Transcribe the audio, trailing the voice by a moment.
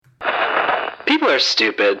People are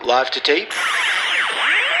stupid. Live to tape.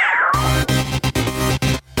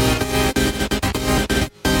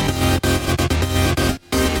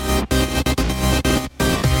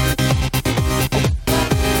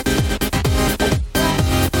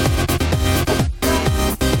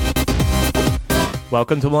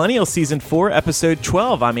 Welcome to Millennial Season 4, Episode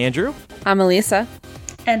 12. I'm Andrew. I'm Elisa.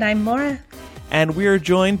 And I'm Laura. And we are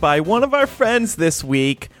joined by one of our friends this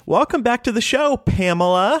week. Welcome back to the show,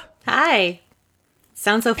 Pamela. Hi.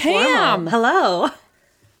 Sounds so Pam. formal. Hello.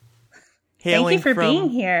 Hailing Thank you for from being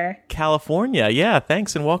here. California. Yeah,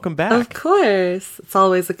 thanks and welcome back. Of course. It's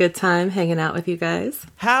always a good time hanging out with you guys.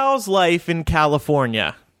 How's life in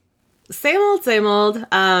California? Same old, same old.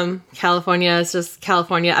 California is just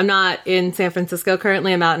California. I'm not in San Francisco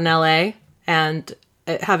currently. I'm out in LA. And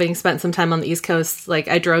having spent some time on the East Coast, like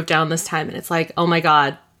I drove down this time and it's like, oh my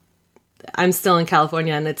God, I'm still in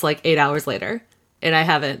California and it's like 8 hours later. And I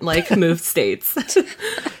haven't like moved states.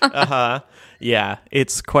 Yeah,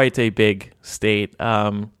 it's quite a big state.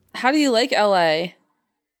 How do you like LA?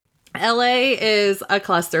 LA is a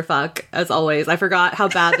clusterfuck, as always. I forgot how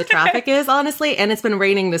bad the traffic is, honestly, and it's been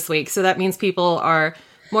raining this week, so that means people are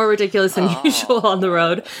more ridiculous than usual on the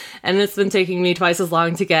road, and it's been taking me twice as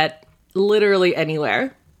long to get literally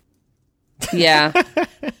anywhere. Yeah.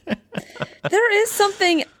 There is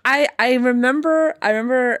something, I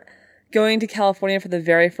remember going to California for the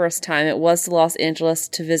very first time. It was to Los Angeles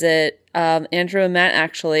to visit Andrew and Matt,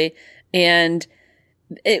 actually, and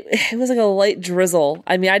it was like a light drizzle.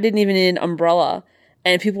 I mean, I didn't even need an umbrella,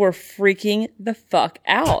 and people were freaking the fuck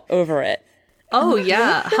out over it. Oh,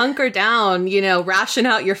 yeah. Hunker down, ration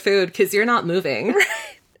out your food because you're not moving. Right.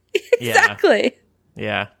 Exactly.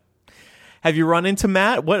 Yeah. Have you run into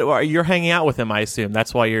Matt? You're hanging out with him, I assume.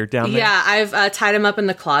 That's why you're down there? Yeah, I've tied him up in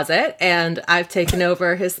the closet, and I've taken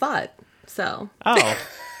over his spot. So. Oh.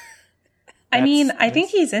 I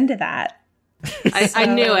think he's into that. I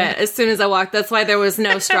knew it as soon as I walked. That's why there was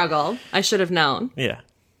no struggle. I should have known. Yeah.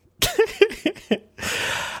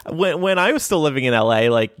 When I was still living in LA,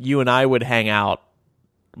 like you and I would hang out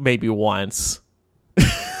maybe once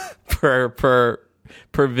per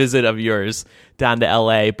visit of yours down to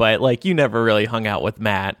LA, but like you never really hung out with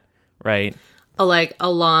Matt, right? Like a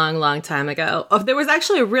long, long time ago. There was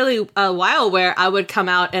actually a while where I would come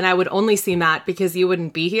out and I would only see Matt because you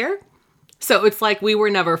wouldn't be here. So it's like we were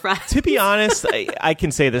never friends. To be honest, I can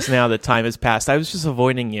say this now that time has passed. I was just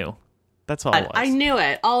avoiding you. That's all it was. I knew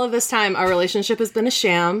it. All of this time, our relationship has been a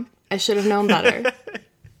sham. I should have known better.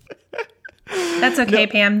 That's okay,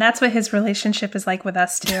 Pam. That's what his relationship is like with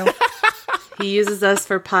us, too. He uses us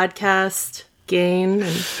for podcast gain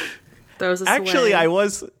and throws us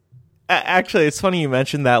away. Actually, it's funny you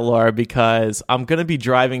mentioned that, Laura, because I'm going to be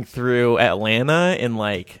driving through Atlanta in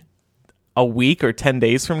like a week or 10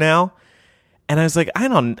 days from now. And I was like,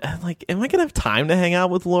 am I going to have time to hang out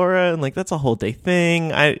with Laura? And like, that's a whole day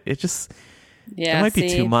thing. It might be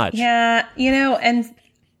too much. Yeah, and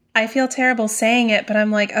I feel terrible saying it, but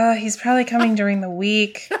I'm like, oh, he's probably coming during the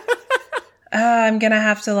week. I'm going to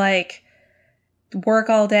have to like work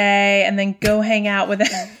all day and then go hang out with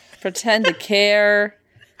him. Pretend to care.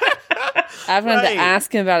 I've had to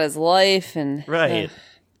ask him about his life and right.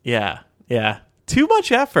 Yeah. Too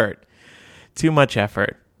much effort.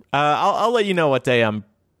 I'll let you know what day I'm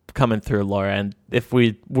coming through, Laura, and if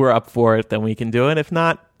we're up for it, then we can do it. If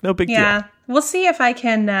not, no big deal. Yeah, we'll see if I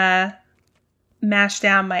can mash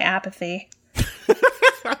down my apathy.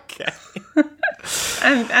 Okay.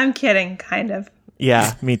 I'm kidding, kind of.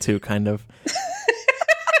 Yeah, me too, kind of.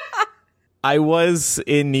 I was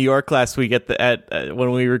in New York last week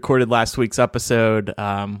when we recorded last week's episode.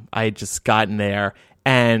 I had just gotten there.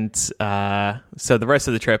 And so the rest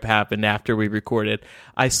of the trip happened after we recorded.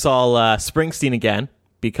 I saw Springsteen again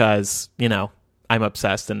because, I'm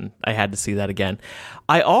obsessed and I had to see that again.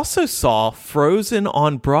 I also saw Frozen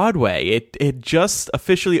on Broadway. It just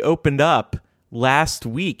officially opened up last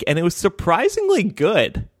week and it was surprisingly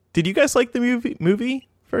good. Did you guys like the movie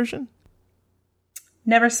version?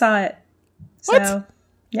 Never saw it. What? So,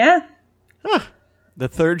 yeah. Huh. The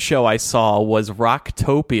third show I saw was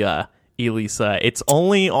Rocktopia. Elisa. It's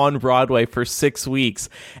only on Broadway for 6 weeks,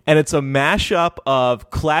 and it's a mashup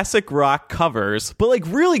of classic rock covers, but like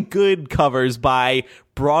really good covers by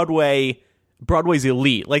Broadway's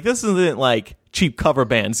elite. Like this isn't like cheap cover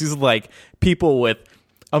bands. These are like people with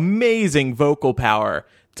amazing vocal power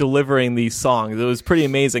delivering these songs. It was pretty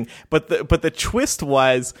amazing. But the twist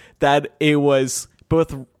was that it was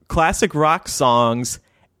both classic rock songs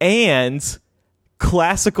and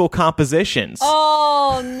classical compositions.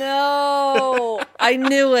 Oh no. I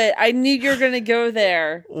knew it. I knew you were going to go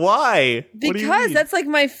there. Why? What do you Because mean? that's like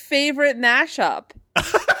my favorite mashup.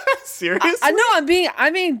 Seriously? I know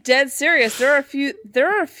I'm being dead serious. There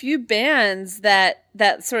are a few bands that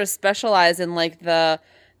sort of specialize in like the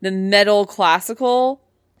metal classical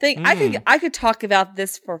thing. I could talk about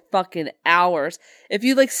this for fucking hours. If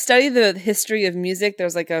you like study the history of music,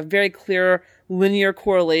 there's like a very clear linear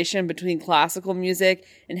correlation between classical music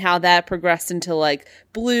and how that progressed into like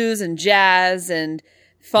blues and jazz and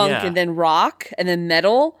funk and then rock and then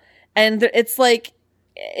metal. And it's like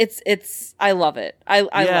it's I love it. I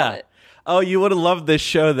love it. Oh, you would have loved this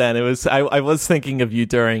show then. It was I was thinking of you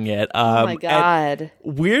during it. Oh my God.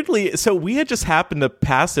 Weirdly, so we had just happened to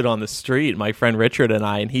pass it on the street, my friend Richard and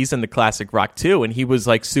I, and he's into classic rock too, and he was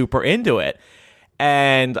like super into it.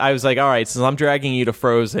 And I was like, all right, since I'm dragging you to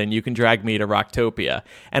Frozen, you can drag me to Rocktopia.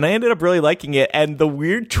 And I ended up really liking it. And the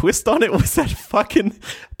weird twist on it was that fucking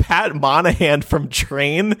Pat Monahan from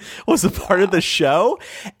Train was a part of the show.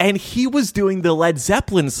 And he was doing the Led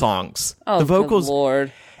Zeppelin songs. Oh, the vocals. good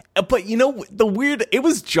Lord. But you know, it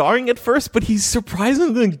was jarring at first, but he's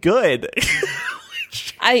surprisingly good.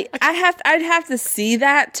 I'd have to see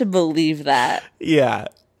that to believe that. Yeah.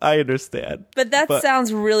 I understand. But that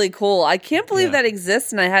sounds really cool. I can't believe that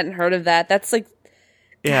exists and I hadn't heard of that. That's like,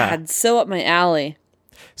 God, so up my alley.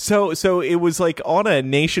 So it was like on a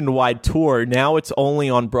nationwide tour. Now it's only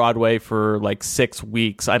on Broadway for like 6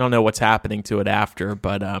 weeks. I don't know what's happening to it after,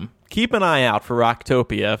 but keep an eye out for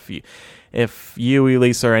Rocktopia if you,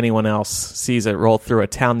 Elisa, or anyone else sees it roll through a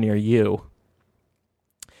town near you.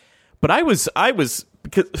 But I was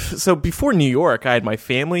so before New York, I had my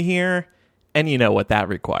family here. And you know what that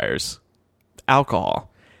requires?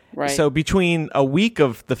 Alcohol. Right. So between a week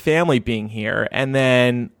of the family being here and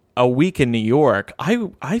then a week in New York,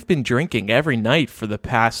 I've been drinking every night for the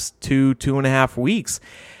past 2.5 weeks.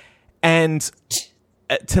 And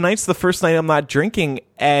tonight's the first night I'm not drinking,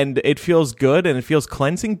 and it feels good and it feels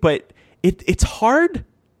cleansing, but it's hard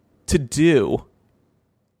to do.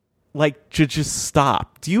 Like, to just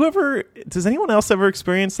stop. Does anyone else ever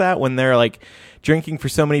experience that when they're like drinking for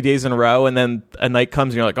so many days in a row and then a night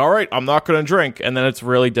comes and you're like, all right, I'm not going to drink. And then it's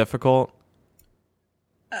really difficult.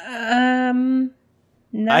 No.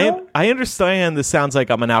 I understand this sounds like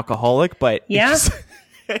I'm an alcoholic, but yeah,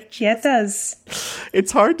 it does.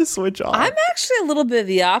 It's hard to switch off. I'm actually a little bit of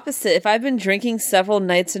the opposite. If I've been drinking several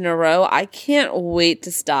nights in a row, I can't wait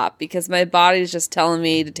to stop because my body's just telling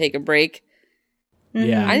me to take a break.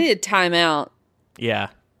 Yeah. I need a timeout.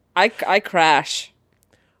 Yeah. I crash.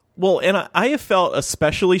 Well, and I have felt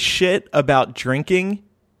especially shit about drinking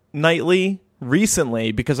nightly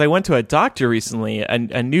recently because I went to a doctor recently,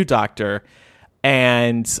 a new doctor,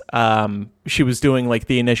 and she was doing like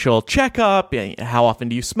the initial checkup. How often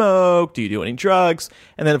do you smoke? Do you do any drugs?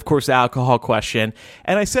 And then, of course, the alcohol question.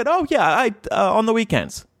 And I said, oh, yeah, I on the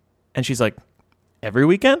weekends. And she's like, every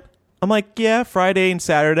weekend? I'm like, yeah, Friday and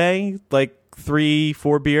Saturday, like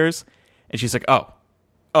 3-4 beers. And she's like,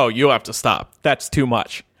 oh, you have to stop. That's too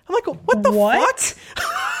much. I'm like, what the fuck?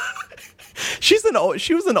 She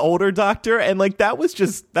was an older doctor, and like that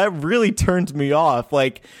really turned me off.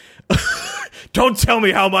 Like, don't tell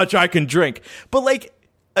me how much I can drink. But like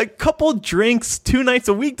a couple drinks 2 nights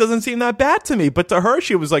a week doesn't seem that bad to me. But to her,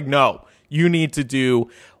 she was like, no, you need to do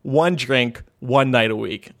 1 drink 1 night a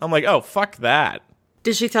week. I'm like, oh, fuck that.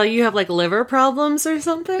 Did she tell you have like liver problems or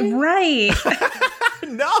something? Right.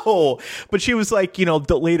 No, but she was like,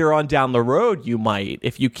 later on down the road, you might,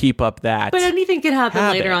 if you keep up that. But anything can happen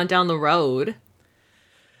habit. later on down the road.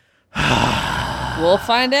 We'll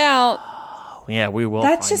find out. Yeah, we will.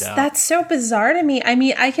 That's so bizarre to me. I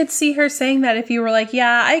mean, I could see her saying that if you were like,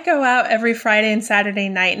 yeah, I go out every Friday and Saturday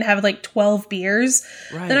night and have like 12 beers.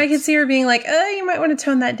 Right. Then I could see her being like, you might want to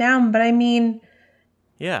tone that down. But I mean,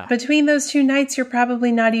 yeah, between those 2 nights, you're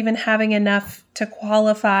probably not even having enough to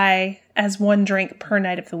qualify as 1 drink per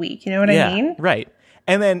night of the week. You know what I mean? Right.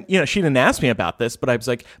 And then, she didn't ask me about this, but I was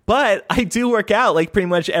like, but I do work out like pretty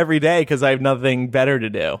much every day because I have nothing better to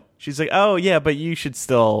do. She's like, oh, yeah, but you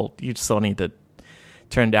still need to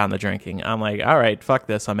turn down the drinking. I'm like, all right, fuck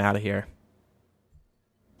this. I'm out of here.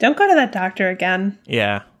 Don't go to that doctor again.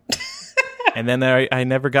 Yeah. And then I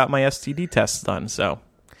never got my STD test done. So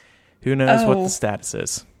who knows what the status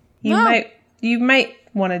is. You might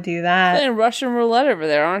want to do that. Playing Russian roulette over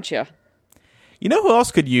there, aren't you? You know who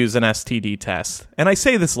else could use an STD test? And I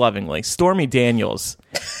say this lovingly, Stormy Daniels.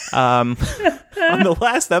 On the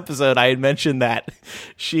last episode, I had mentioned that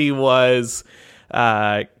she was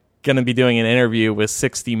going to be doing an interview with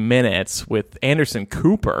 60 Minutes with Anderson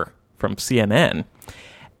Cooper from CNN.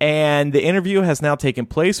 And the interview has now taken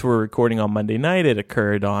place. We're recording on Monday night. It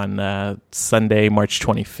occurred on Sunday, March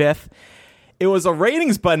 25th. It was a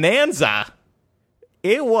ratings bonanza.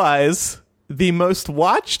 It was the most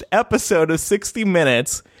watched episode of 60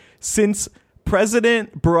 Minutes since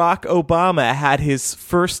President Barack Obama had his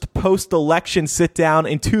first post-election sit-down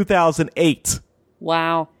in 2008.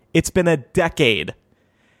 Wow. It's been a decade.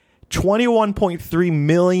 21.3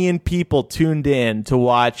 million people tuned in to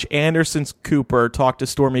watch Anderson Cooper talk to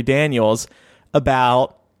Stormy Daniels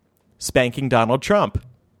about spanking Donald Trump.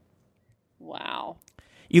 Wow.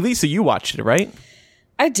 Elisa, you watched it, right?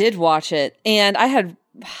 I did watch it, and I had,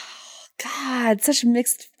 God, such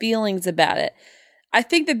mixed feelings about it. I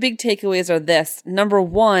think the big takeaways are this. Number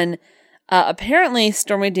one, apparently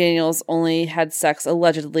Stormy Daniels only had sex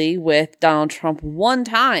allegedly with Donald Trump one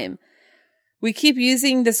time. We keep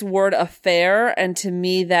using this word affair, and to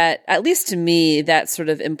me that, at least to me, that sort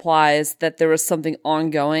of implies that there was something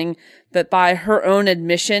ongoing. But by her own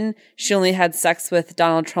admission, she only had sex with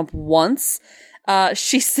Donald Trump once.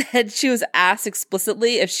 She said she was asked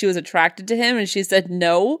explicitly if she was attracted to him, and she said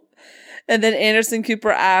no. And then Anderson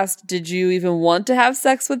Cooper asked, did you even want to have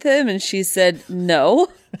sex with him? And she said no.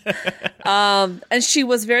 And she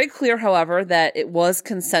was very clear, however, that it was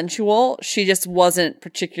consensual. She just wasn't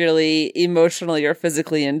particularly emotionally or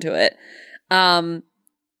physically into it. That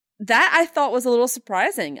I thought was a little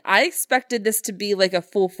surprising. I expected this to be like a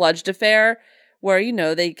full-fledged affair where, you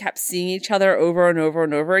know, they kept seeing each other over and over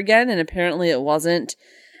and over again, and apparently it wasn't.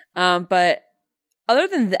 But other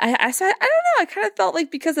than that, I don't know. I kind of felt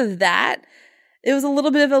like because of that, it was a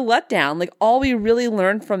little bit of a letdown. Like, all we really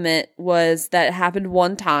learned from it was that it happened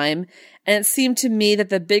one time. And it seemed to me that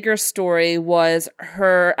the bigger story was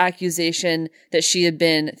her accusation that she had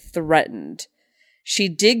been threatened. She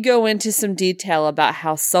did go into some detail about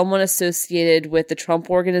how someone associated with the Trump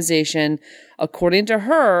organization, according to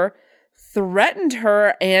her, threatened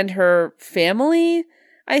her and her family,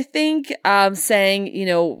 I think, saying, you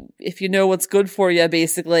know, if you know what's good for you,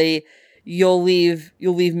 basically, you'll leave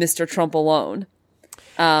Mr. Trump alone.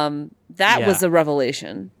 That was a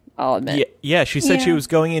revelation, I'll admit. Yeah, she said she was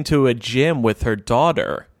going into a gym with her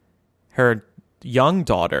daughter, her young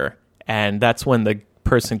daughter, and that's when the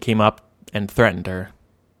person came up and threatened her.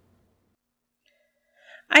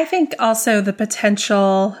 I think also the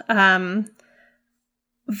potential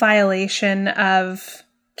violation of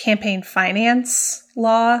campaign finance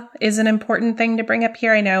law is an important thing to bring up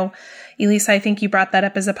here. I know, Elisa, I think you brought that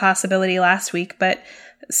up as a possibility last week, but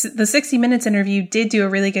the 60 Minutes interview did do a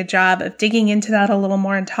really good job of digging into that a little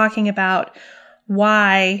more and talking about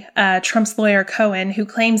why Trump's lawyer Cohen, who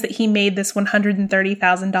claims that he made this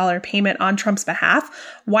 $130,000 payment on Trump's behalf,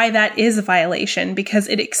 why that is a violation, because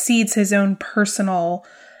it exceeds his own personal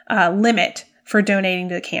limit for donating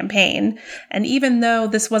to the campaign. And even though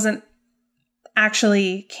this wasn't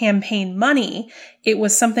actually campaign money, it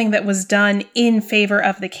was something that was done in favor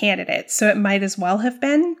of the candidate. So it might as well have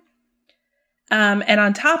been. And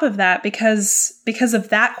on top of that, because of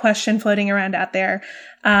that question floating around out there,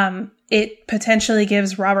 it potentially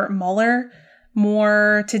gives Robert Mueller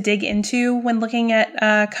more to dig into when looking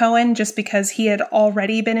at Cohen, just because he had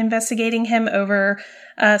already been investigating him over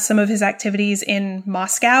some of his activities in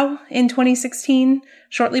Moscow in 2016,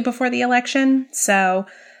 shortly before the election. So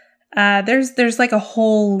there's like a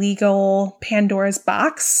whole legal Pandora's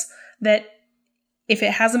box that, if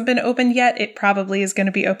it hasn't been opened yet, it probably is going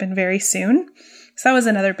to be opened very soon. So that was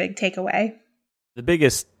another big takeaway. The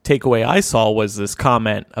biggest takeaway I saw was this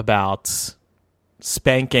comment about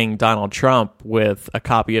spanking Donald Trump with a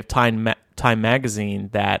copy of Time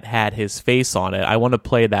magazine that had his face on it. I want to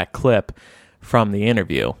play that clip from the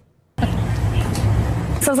interview. So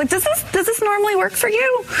I was like, does this normally work for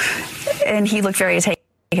you? And he looked very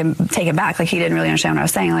taken back, like he didn't really understand what I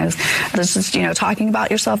was saying. Like, does just, talking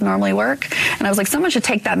about yourself normally work? And I was like, someone should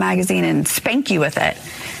take that magazine and spank you with it.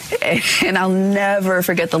 And I'll never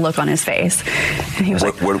forget the look on his face. And he was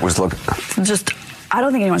like, what was the look? Just, I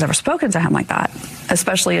don't think anyone's ever spoken to him like that,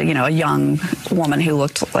 especially, a young woman who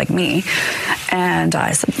looked like me. And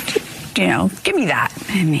I said, give me that.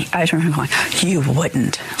 And I turned around going, you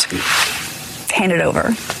wouldn't. Hand it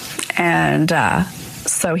over. And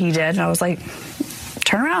so he did. And I was like,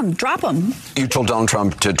 turn around, drop him. You told Donald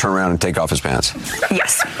Trump to turn around and take off his pants?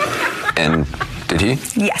 Yes. And did he?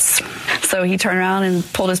 Yes. So he turned around and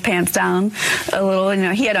pulled his pants down a little.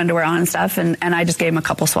 He had underwear on and stuff, and I just gave him a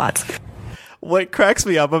couple swats. What cracks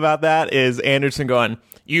me up about that is Anderson going,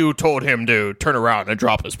 you told him to turn around and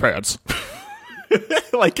drop his pants.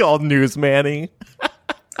 Like all newsman-y.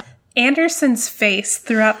 Anderson's face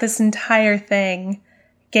throughout this entire thing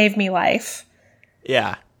gave me life.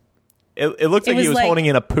 Yeah. It looks like he was holding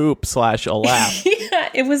in a poop / a laugh. Yeah,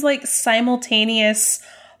 it was like simultaneous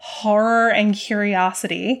horror and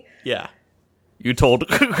curiosity. Yeah. You told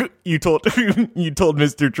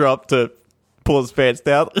Mr. Trump to pull his pants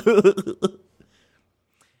down.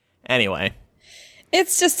 Anyway.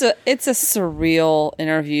 It's a surreal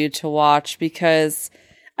interview to watch because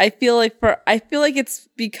I feel like it's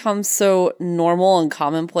become so normal and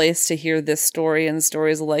commonplace to hear this story and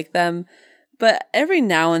stories like them. But every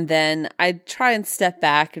now and then I try and step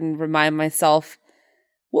back and remind myself,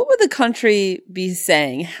 what would the country be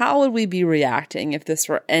saying? How would we be reacting if this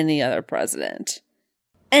were any other president?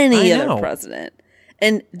 Any other president.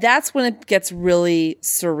 And that's when it gets really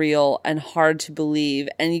surreal and hard to believe.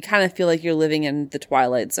 And you kind of feel like you're living in the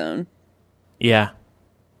Twilight Zone. Yeah.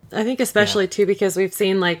 I think especially too, because we've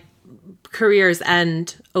seen like careers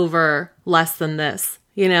end over less than this,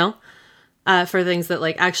 you know, for things that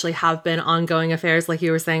like actually have been ongoing affairs, like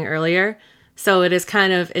you were saying earlier. So it is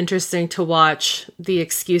kind of interesting to watch the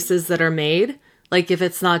excuses that are made. Like if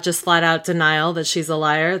it's not just flat out denial that she's a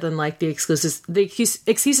liar, then like the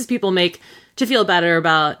excuses people make to feel better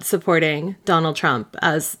about supporting Donald Trump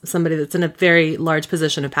as somebody that's in a very large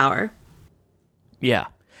position of power. Yeah.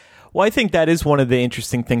 Well, I think that is one of the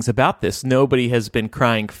interesting things about this. Nobody has been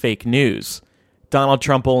crying fake news. Donald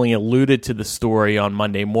Trump only alluded to the story on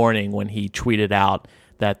Monday morning when he tweeted out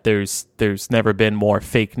that there's never been more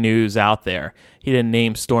fake news out there. He didn't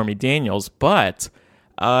name Stormy Daniels, but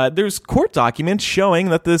there's court documents showing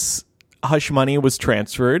that this hush money was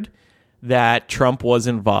transferred, that Trump was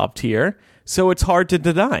involved here. So it's hard to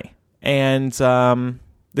deny. And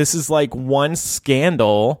this is like one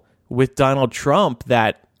scandal with Donald Trump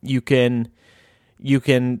that you can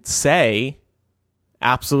say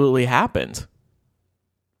absolutely happened.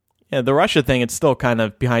 Yeah, the Russia thing, it's still kind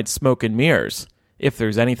of behind smoke and mirrors, if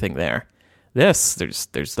there's anything there.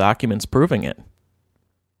 There's documents proving it.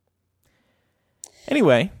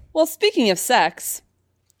 Anyway. Well, speaking of sex,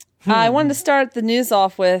 I wanted to start the news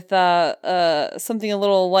off with something a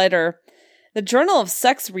little lighter. The Journal of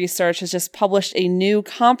Sex Research has just published a new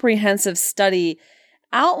comprehensive study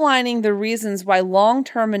outlining the reasons why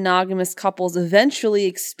long-term monogamous couples eventually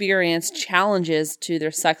experience challenges to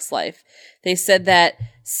their sex life. They said that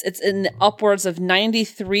it's in upwards of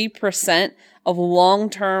 93% of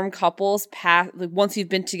long-term couples, once you've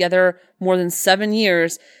been together more than 7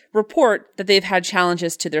 years, report that they've had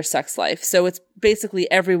challenges to their sex life. So it's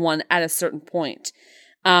basically everyone at a certain point.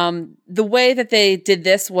 The way that they did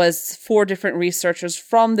this was 4 different researchers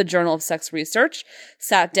from the Journal of Sex Research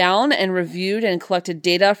sat down and reviewed and collected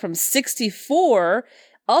data from 64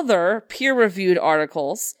 other peer-reviewed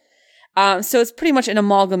articles. So it's pretty much an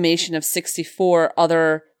amalgamation of 64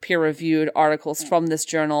 other peer-reviewed articles from this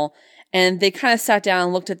journal. And they kind of sat down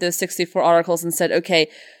and looked at those 64 articles and said, okay,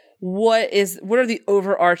 what are the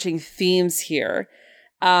overarching themes here?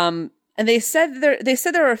 And they said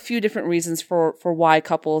there are a few different reasons for why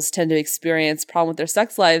couples tend to experience problem with their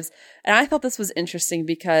sex lives. And I thought this was interesting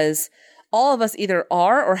because all of us either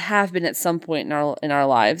are or have been at some point in our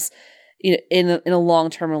lives in a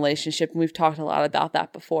long-term relationship. And we've talked a lot about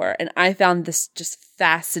that before. And I found this just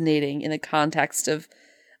fascinating in the context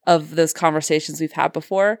of those conversations we've had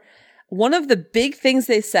before. One of the big things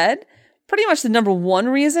they said, pretty much the number one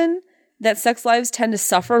reason that sex lives tend to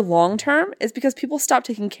suffer long term is because people stop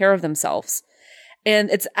taking care of themselves. And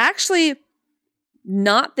it's actually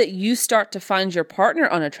not that you start to find your partner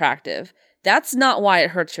unattractive. That's not why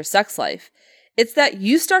it hurts your sex life. It's that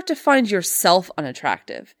you start to find yourself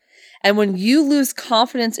unattractive. And when you lose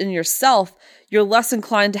confidence in yourself, you're less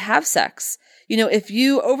inclined to have sex. You know, if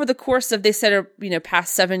you, over the course of, they said,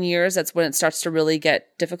 past 7 years, that's when it starts to really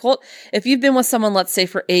get difficult. If you've been with someone, let's say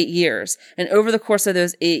for 8 years, and over the course of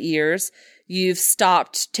those 8 years, you've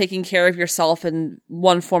stopped taking care of yourself in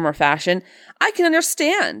one form or fashion, I can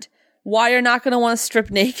understand why you're not going to want to strip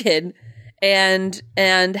naked and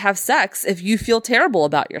have sex if you feel terrible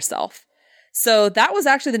about yourself. So that was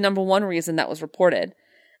actually the number one reason that was reported.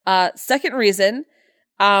 Second reason,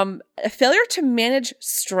 a failure to manage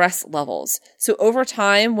stress levels. So over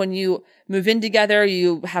time, when you move in together,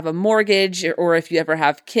 you have a mortgage, or if you ever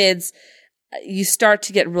have kids, you start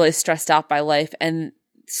to get really stressed out by life, and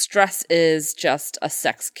stress is just a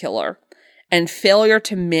sex killer. And failure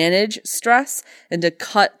to manage stress and to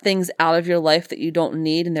cut things out of your life that you don't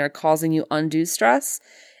need and they're causing you undue stress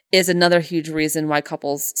is another huge reason why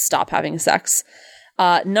couples stop having sex.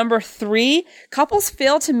 Number 3, couples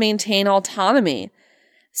fail to maintain autonomy.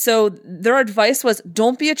 So their advice was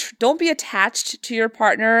don't be attached to your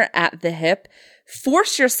partner at the hip.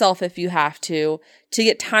 Force yourself, if you have to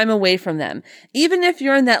get time away from them. Even if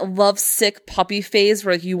you're in that lovesick puppy phase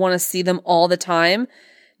where you want to see them all the time,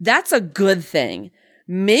 that's a good thing.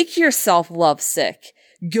 Make yourself lovesick.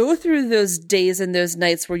 Go through those days and those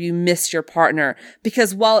nights where you miss your partner,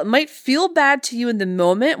 because while it might feel bad to you in the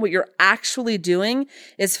moment, what you're actually doing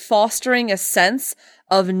is fostering a sense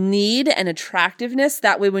of need and attractiveness.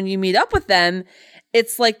 That way, when you meet up with them,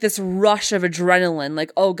 it's like this rush of adrenaline,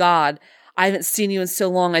 like, oh God, I haven't seen you in so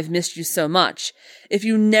long. I've missed you so much. If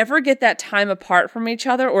you never get that time apart from each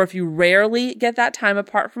other, or if you rarely get that time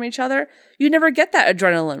apart from each other, you never get that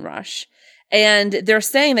adrenaline rush. And they're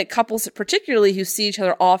saying that couples, particularly who see each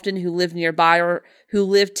other often, who live nearby or who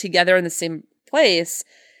live together in the same place,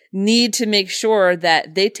 need to make sure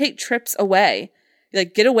that they take trips away.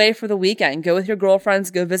 Like, get away for the weekend, go with your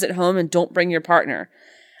girlfriends, go visit home, and don't bring your partner.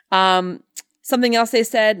 Something else they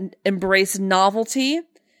said, embrace novelty.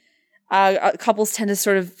 Couples tend to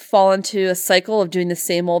sort of fall into a cycle of doing the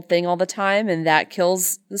same old thing all the time, and that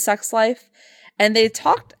kills the sex life. And they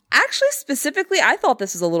talked, actually specifically, I thought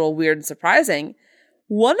this was a little weird and surprising.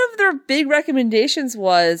 One of their big recommendations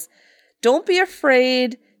was, don't be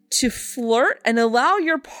afraid to flirt and allow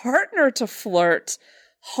your partner to flirt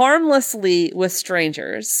harmlessly with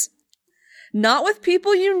strangers. Not with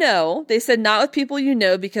people you know. They said not with people you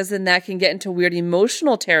know, because then that can get into weird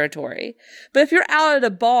emotional territory. But if you're out at a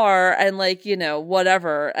bar and like, you know,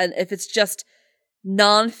 whatever, and if it's just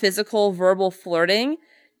non-physical verbal flirting,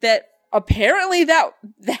 that apparently that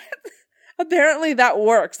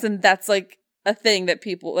works, and that's like a thing that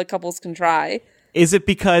couples can try. Is it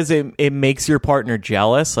because it makes your partner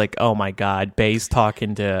jealous? Like, oh my God, Bay's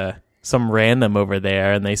talking to some random over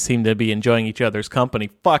there and they seem to be enjoying each other's company.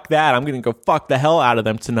 Fuck that. I'm going to go fuck the hell out of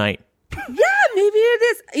them tonight. Yeah, maybe it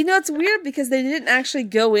is. You know, it's weird because they didn't actually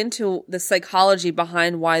go into the psychology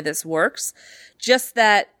behind why this works. Just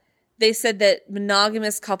that they said that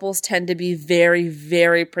monogamous couples tend to be very,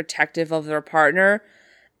 very protective of their partner.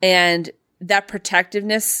 And that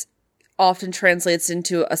protectiveness often translates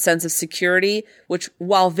into a sense of security, which,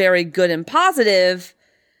 while very good and positive,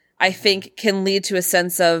 I think can lead to a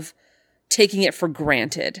sense of taking it for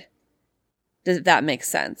granted. Does that make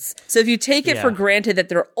sense? So if you take it for granted that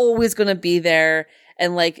they're always going to be there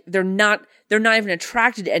and like they're not even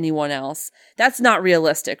attracted to anyone else, that's not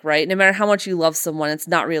realistic, right? No matter how much you love someone, it's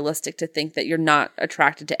not realistic to think that you're not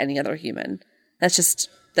attracted to any other human. That's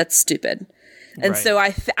stupid. And so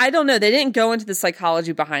I don't know. They didn't go into the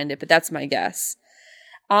psychology behind it, but that's my guess.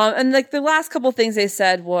 And like the last couple things they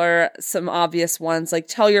said were some obvious ones, like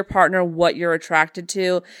tell your partner what you're attracted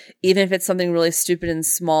to, even if it's something really stupid and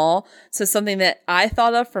small. So something that I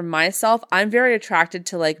thought of for myself, I'm very attracted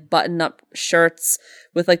to like button up shirts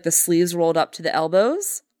with like the sleeves rolled up to the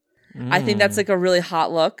elbows. I think that's like a really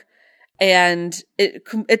hot look. And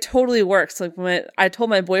it totally works. Like when I told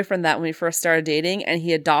my boyfriend that when we first started dating, and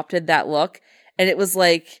he adopted that look, and it was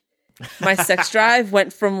like, my sex drive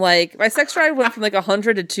went from like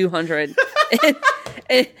 100 to 200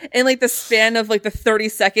 in like the span of like the 30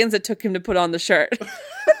 seconds it took him to put on the shirt.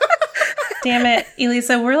 Damn it,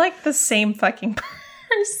 Elisa, we're like the same fucking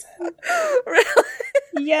person. Really?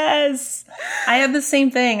 Yes. I have the same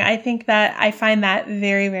thing. I find that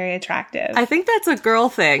very, very attractive. I think that's a girl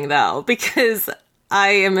thing though, because I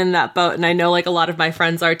am in that boat and I know like a lot of my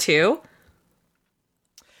friends are too.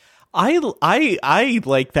 I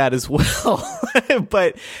like that as well,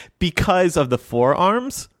 but because of the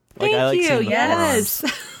forearms. Thank I like you. seeing the Yes.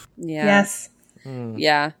 forearms.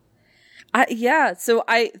 Yeah. Yes. Yeah. So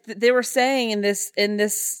they were saying in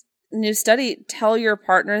this new study, tell your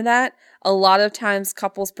partner that. A lot of times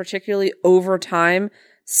couples, particularly over time,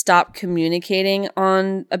 stop communicating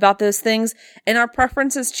about those things, and our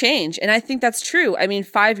preferences change. And I think that's true. I mean,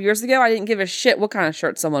 5 years ago, I didn't give a shit what kind of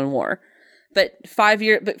shirt someone wore. But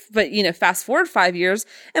fast forward 5 years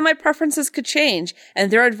and my preferences could change.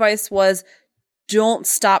 And their advice was, don't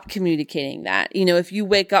stop communicating that. You know, if you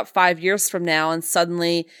wake up 5 years from now and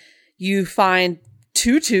suddenly you find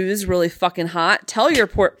tutus really fucking hot, tell your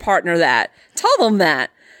partner that. Tell them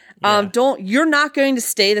that. Yeah. You're not going to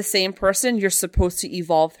stay the same person. You're supposed to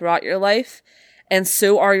evolve throughout your life. And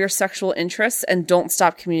so are your sexual interests. And don't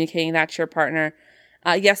stop communicating that to your partner.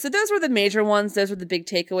 So those were the major ones. Those were the big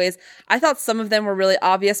takeaways. I thought some of them were really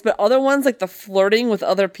obvious, but other ones, like the flirting with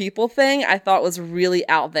other people thing, I thought was really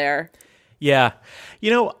out there. Yeah. You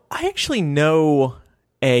know, I actually know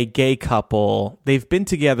a gay couple. They've been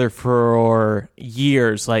together for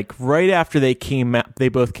years. Like right after they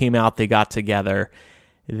both came out, they got together.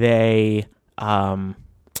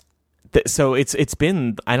 So it's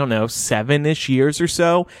been, I don't know, 7-ish years or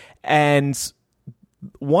so. And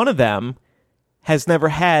one of them has never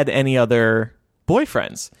had any other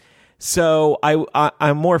boyfriends. So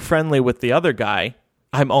I'm more friendly with the other guy.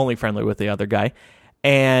 I'm only friendly with the other guy.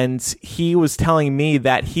 And he was telling me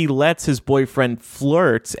that he lets his boyfriend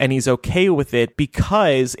flirt and he's okay with it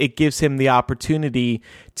because it gives him the opportunity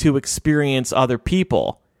to experience other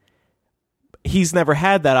people. He's never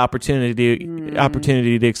had that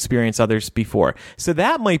opportunity to experience others before. So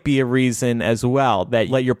that might be a reason as well, that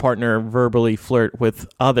let your partner verbally flirt with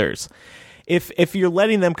others. If you're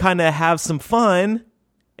letting them kind of have some fun,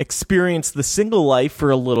 experience the single life for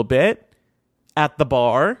a little bit at the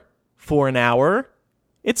bar for an hour,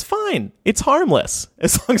 it's fine. It's harmless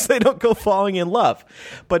as long as they don't go falling in love.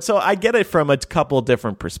 But so I get it from a couple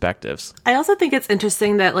different perspectives. I also think it's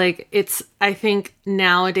interesting that I think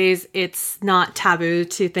nowadays it's not taboo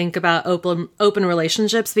to think about open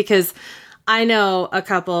relationships, because I know a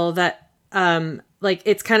couple that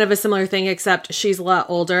it's kind of a similar thing, except she's a lot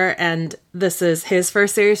older and this is his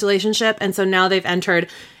first serious relationship. And so now they've entered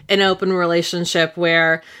an open relationship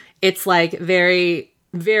where it's like very,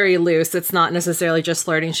 very loose. It's not necessarily just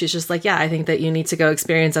flirting. She's just like, yeah, I think that you need to go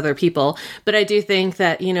experience other people. But I do think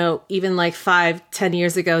that, even 5-10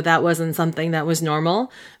 years ago, that wasn't something that was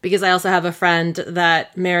normal, because I also have a friend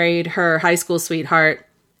that married her high school sweetheart,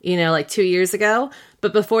 2 years ago.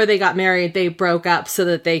 But before they got married, they broke up so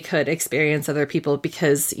that they could experience other people,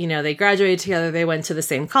 because, they graduated together. They went to the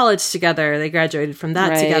same college together. They graduated from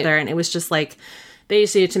that together. And it was just like, they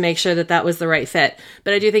just needed to make sure that that was the right fit.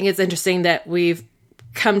 But I do think it's interesting that we've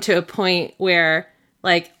come to a point where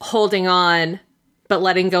holding on but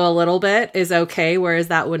letting go a little bit is okay, whereas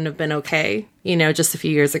that wouldn't have been okay, just a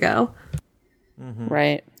few years ago. Mm-hmm.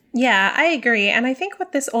 Right. Yeah, I agree. And I think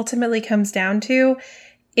what this ultimately comes down to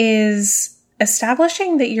is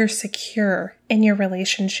establishing that you're secure in your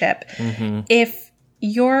relationship. Mm-hmm. If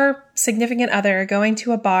your significant other going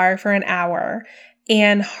to a bar for an hour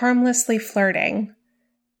and harmlessly flirting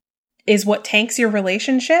is what tanks your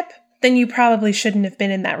relationship, then you probably shouldn't have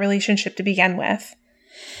been in that relationship to begin with.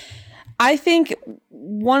 I think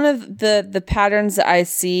one of the patterns that I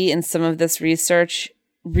see in some of this research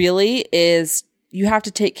really is you have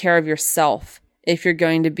to take care of yourself if you're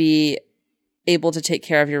going to be able to take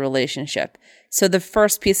care of your relationship. So the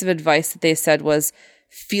first piece of advice that they said was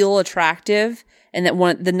feel attractive, and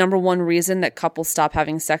that the number one reason that couples stop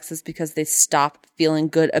having sex is because they stop feeling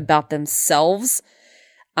good about themselves.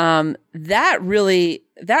 That really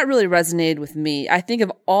resonated with me. I think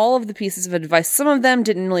of all of the pieces of advice, some of them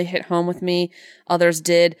didn't really hit home with me, others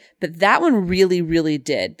did, but that one really, really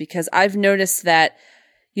did, because I've noticed that,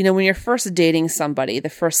 when you're first dating somebody, the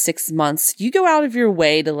first 6 months, you go out of your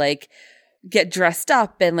way to get dressed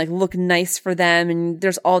up and look nice for them. And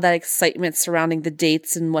there's all that excitement surrounding the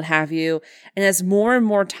dates and what have you. And as more and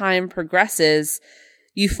more time progresses,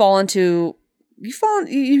 you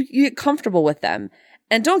get comfortable with them.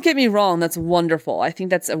 And don't get me wrong, that's wonderful. I think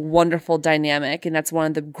that's a wonderful dynamic, and that's one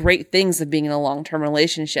of the great things of being in a long-term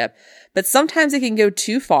relationship. But sometimes it can go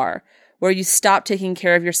too far, where you stop taking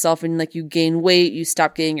care of yourself and you gain weight, you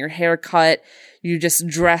stop getting your hair cut, you just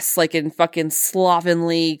dress in fucking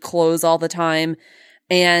slovenly clothes all the time.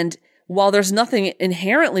 And while there's nothing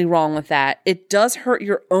inherently wrong with that, it does hurt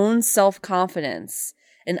your own self-confidence.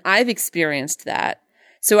 And I've experienced that.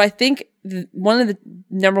 So I think one of the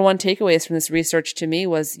number one takeaways from this research to me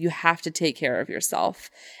was you have to take care of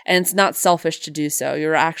yourself. And it's not selfish to do so.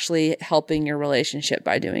 You're actually helping your relationship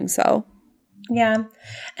by doing so. Yeah.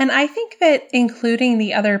 And I think that including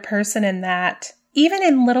the other person in that, even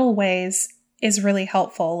in little ways, is really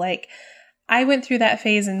helpful. I went through that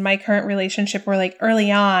phase in my current relationship where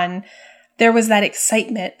early on, there was that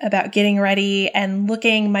excitement about getting ready and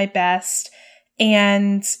looking my best.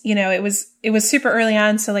 And, it was super early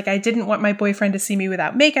on. So I didn't want my boyfriend to see me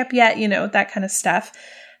without makeup yet, that kind of stuff.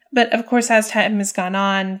 But of course, as time has gone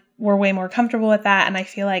on, we're way more comfortable with that. And I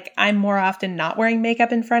feel like I'm more often not wearing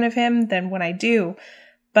makeup in front of him than when I do.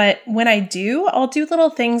 But when I do, I'll do little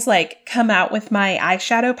things like come out with my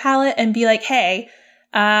eyeshadow palette and be like, hey,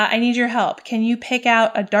 I need your help. Can you pick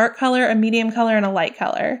out a dark color, a medium color, and a light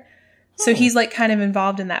color? So he's kind of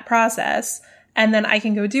involved in that process. And then I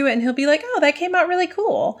can go do it and he'll be like, oh, that came out really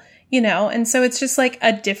cool, And so it's just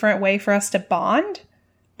a different way for us to bond,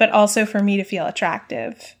 but also for me to feel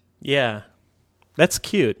attractive. Yeah. That's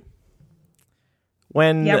cute.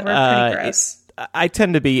 When we're pretty gross. I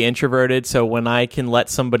tend to be introverted, so when I can let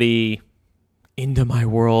somebody into my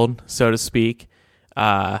world, so to speak,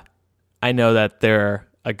 I know that they're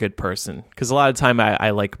a good person. Because a lot of time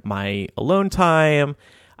I like my alone time.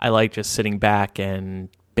 I like just sitting back and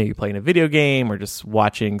maybe playing a video game or just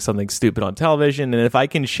watching something stupid on television. And if I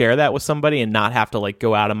can share that with somebody and not have to like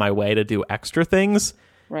go out of my way to do extra things,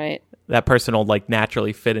 Right. that person will like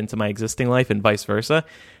naturally fit into my existing life and vice versa,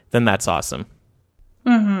 then that's awesome.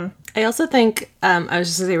 I also think, I was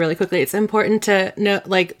just going to say really quickly, it's important to know,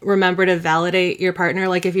 like, remember to validate your partner.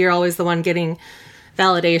 Like, if you're always the one getting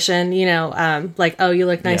validation, you know, like, oh, you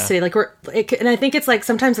look nice Yeah. today. And I think it's like,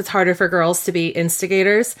 sometimes it's harder for girls to be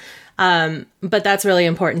instigators. But that's really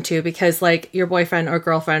important too, because like your boyfriend or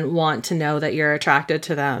girlfriend want to know that you're attracted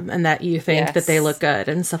to them and that you think Yes. that they look good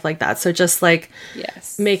and stuff like that. So just like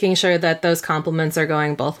Yes. making sure that those compliments are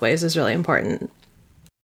going both ways is really important.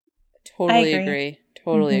 Totally I agree. agree.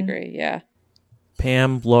 Totally agree. Yeah.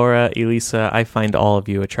 Pam, Laura, Elisa, I find all of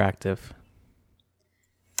you attractive.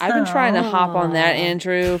 I've been trying to hop on that,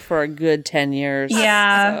 Andrew, for a good 10 years.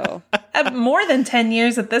 Yeah. So, More than 10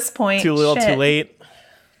 years at this point. Too little, Shit. too late.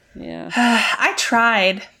 yeah. I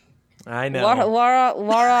tried. I know.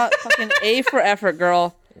 Laura, fucking A for effort,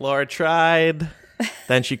 girl. Laura tried,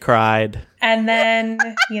 then she cried. And then,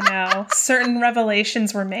 certain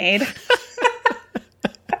revelations were made.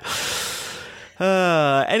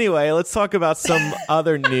 Anyway, let's talk about some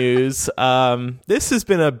other news. This has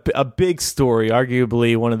been a big story,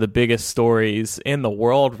 arguably one of the biggest stories in the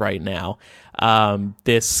world right now.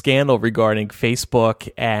 This scandal regarding Facebook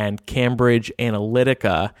and Cambridge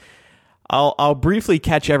Analytica. I'll briefly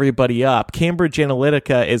catch everybody up. Cambridge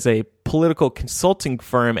Analytica is a political consulting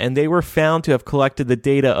firm, and they were found to have collected the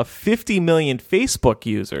data of 50 million Facebook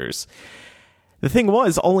users. The thing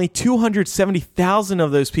was, only 270,000 of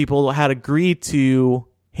those people had agreed to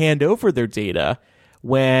hand over their data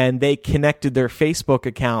when they connected their Facebook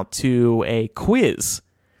account to a quiz.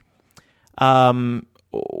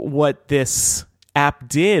 What this app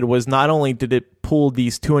did was not only did it pull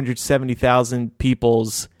these 270,000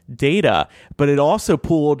 people's data, but it also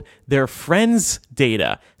pulled their friends'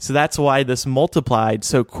 data. So that's why this multiplied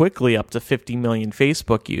so quickly up to 50 million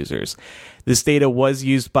Facebook users. This data was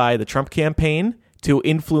used by the Trump campaign to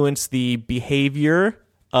influence the behavior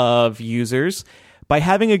of users by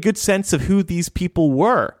having a good sense of who these people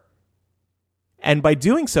were. And by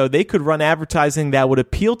doing so, they could run advertising that would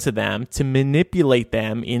appeal to them to manipulate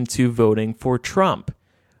them into voting for Trump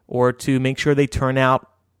or to make sure they turn out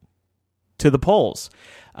to the polls.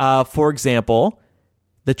 For example,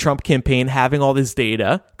 the Trump campaign, having all this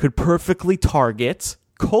data, could perfectly target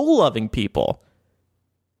coal-loving people.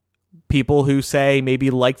 People who say maybe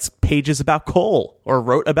liked pages about coal or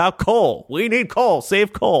wrote about coal. We need coal,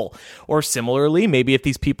 save coal. Or similarly, maybe if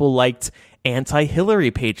these people liked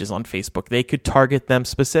anti-Hillary pages on Facebook, they could target them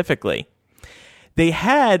specifically. They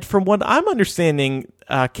had, from what I'm understanding,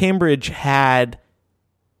 Cambridge had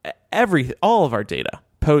all of our data,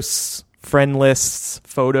 posts, friend lists,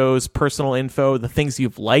 photos, personal info, the things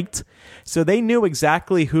you've liked. So they knew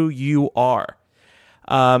exactly who you are.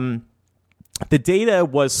 The data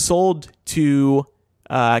was sold to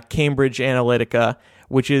Cambridge Analytica,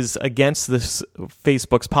 which is against this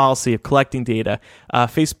Facebook's policy of collecting data.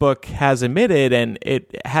 Facebook has admitted, and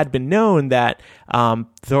it had been known, that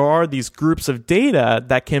there are these groups of data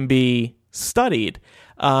that can be studied,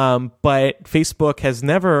 but Facebook has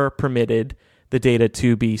never permitted the data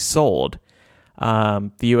to be sold. The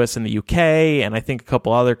US and the UK, and I think a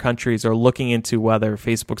couple other countries, are looking into whether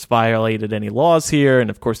Facebook's violated any laws here. And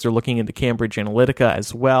of course, they're looking into Cambridge Analytica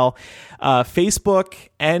as well. Facebook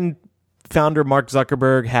and founder Mark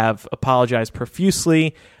Zuckerberg have apologized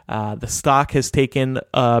profusely. The stock has taken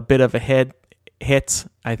a bit of a hit.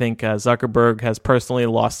 I think Zuckerberg has personally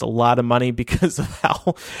lost a lot of money because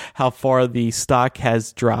of how far the stock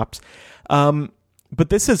has dropped. But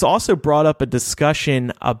this has also brought up a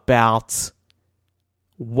discussion about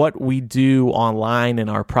what we do online and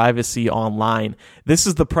our privacy online. This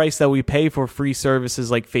is the price that we pay for free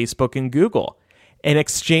services like Facebook and Google. In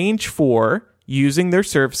exchange for using their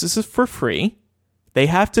services for free, they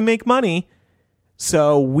have to make money.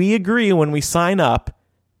 So we agree when we sign up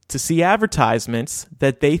to see advertisements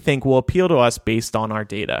that they think will appeal to us based on our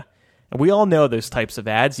data. And we all know those types of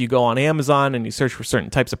ads. You go on Amazon and you search for certain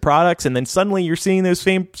types of products, and then suddenly you're seeing those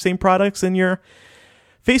same products in your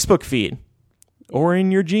Facebook feed, or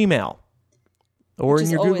in your Gmail, or in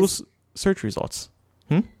your Google search results.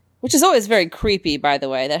 Which is always very creepy, by the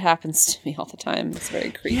way. That happens to me all the time. It's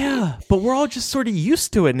very creepy. Yeah, but we're all just sort of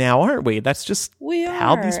used to it now, aren't we? That's just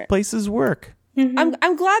how these places work.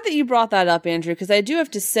 I'm glad that you brought that up, Andrew, because I do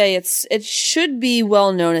have to say it should be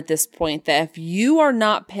well known at this point that if you are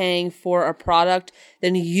not paying for a product,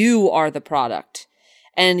 then you are the product.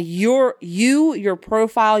 And your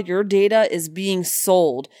profile, your data is being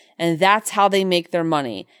sold, and that's how they make their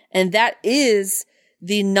money. And that is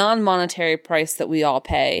the non-monetary price that we all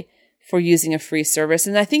pay for using a free service.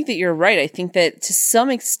 And I think that you're right. I think that to some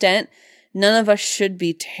extent, none of us should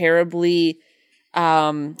be terribly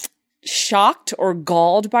shocked or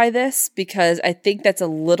galled by this, because I think that's a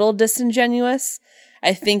little disingenuous.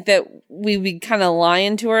 I think that we'd be kind of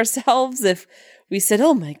lying to ourselves if we said,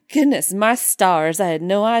 oh my goodness, my stars, I had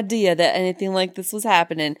no idea that anything like this was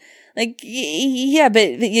happening. Like, yeah,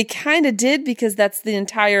 but you kind of did, because those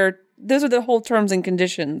are the whole terms and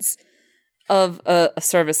conditions of a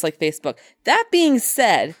service like Facebook. That being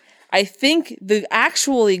said, I think the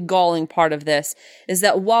actually galling part of this is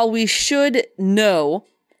that while we should know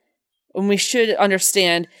and we should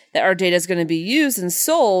understand that our data is going to be used and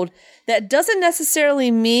sold, that doesn't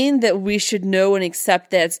necessarily mean that we should know and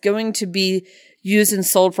accept that it's going to be used and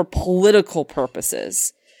sold for political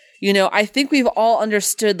purposes. You know, I think we've all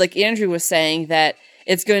understood, like Andrew was saying, that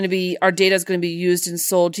our data is going to be used and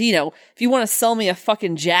sold. You know, if you want to sell me a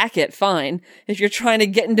fucking jacket, fine. If you're trying to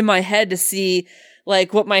get into my head to see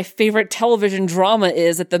like what my favorite television drama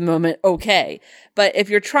is at the moment, okay. But if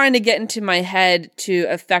you're trying to get into my head to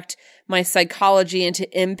affect my psychology and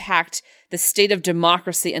to impact the state of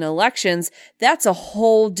democracy and elections, that's a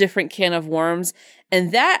whole different can of worms.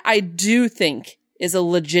 And that I do think is a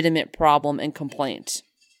legitimate problem and complaint.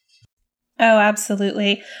 Oh,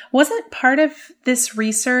 absolutely. Wasn't part of this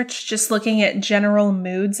research just looking at general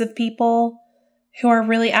moods of people who are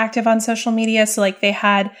really active on social media? So like they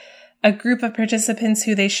had a group of participants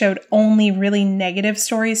who they showed only really negative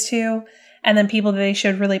stories to, and then people that they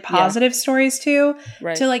showed really positive stories to,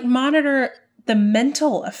 right, to like monitor the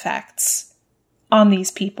mental effects on these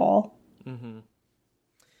people. Mm-hmm.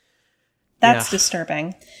 That's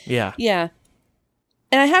disturbing. Yeah. Yeah.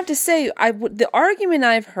 And I have to say, the argument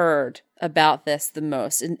I've heard about this the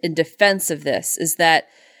most in defense of this is that,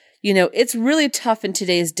 you know, it's really tough in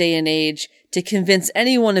today's day and age to convince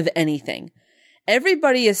anyone of anything.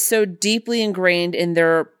 Everybody is so deeply ingrained in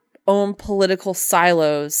their own political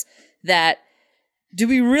silos that do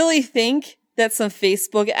we really think that some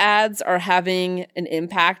Facebook ads are having an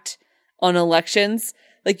impact on elections?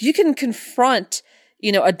 Like, you can confront,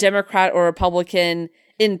 you know, a Democrat or Republican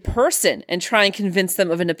in person and try and convince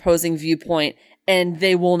them of an opposing viewpoint, and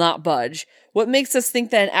they will not budge. What makes us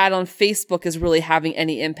think that an ad on Facebook is really having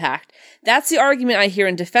any impact? That's the argument I hear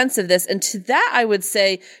in defense of this. And to that, I would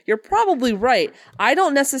say, you're probably right. I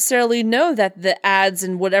don't necessarily know that the ads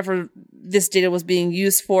and whatever this data was being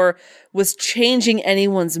used for was changing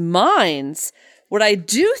anyone's minds. What I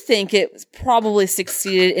do think it probably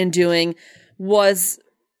succeeded in doing was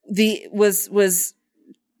the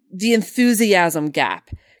enthusiasm gap,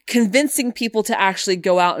 convincing people to actually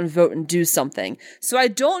go out and vote and do something. So I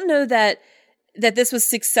don't know that this was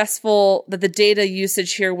successful, that the data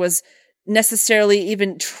usage here was necessarily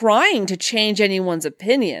even trying to change anyone's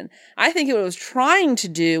opinion. I think what it was trying to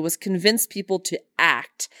do was convince people to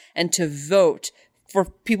act and to vote for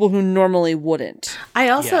people who normally wouldn't. I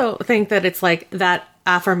also think that it's like that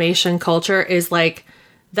affirmation culture is like,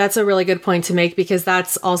 that's a really good point to make, because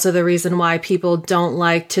that's also the reason why people don't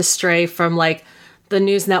like to stray from like the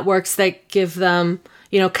news networks that give them,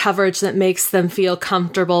 you know, coverage that makes them feel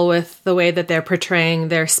comfortable with the way that they're portraying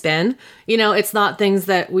their spin. You know, it's not things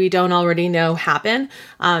that we don't already know happen.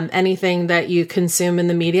 Anything that you consume in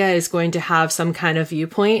the media is going to have some kind of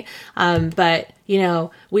viewpoint. But, you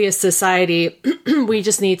know, we as society, we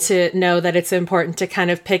just need to know that it's important to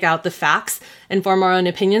kind of pick out the facts and form our own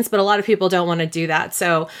opinions. But a lot of people don't want to do that.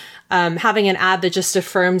 So having an ad that just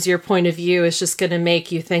affirms your point of view is just going to make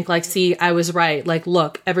you think like, see, I was right. Like,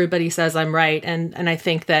 look, everybody says I'm right. And I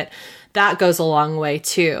think that goes a long way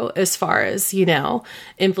too, as far as, you know,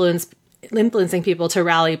 influencing people to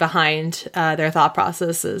rally behind their thought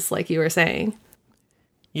processes, like you were saying.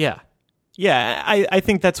 Yeah. Yeah, I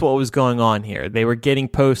think that's what was going on here. They were getting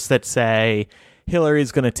posts that say,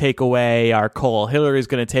 Hillary's going to take away our coal. Hillary's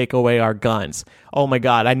going to take away our guns. Oh my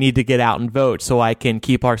God, I need to get out and vote so I can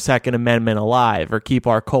keep our Second Amendment alive or keep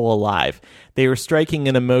our coal alive. They were striking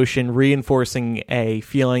an emotion, reinforcing a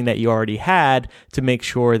feeling that you already had to make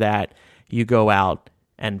sure that you go out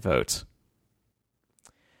and vote.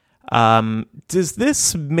 Does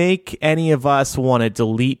this make any of us want to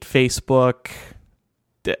delete Facebook?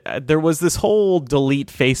 There was this whole delete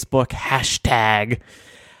Facebook hashtag.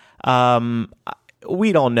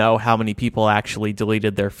 We don't know how many people actually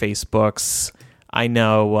deleted their Facebooks. I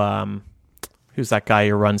know, who's that guy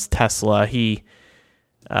who runs Tesla?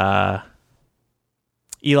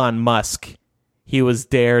 Elon Musk. He was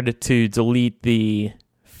dared to delete the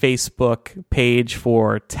Facebook page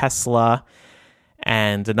for Tesla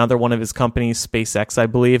and another one of his companies, SpaceX, I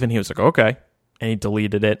believe. And he was like, okay. and he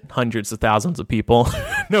deleted it. Hundreds of thousands of people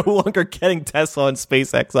no longer getting Tesla and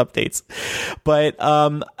SpaceX updates. But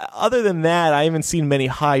other than that, I haven't seen many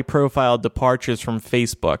high-profile departures from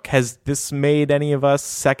Facebook. Has this made any of us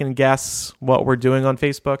second-guess what we're doing on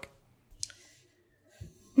Facebook?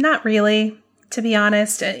 Not really, to be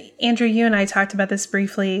honest. Andrew, you and I talked about this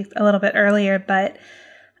briefly a little bit earlier, but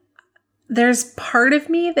there's part of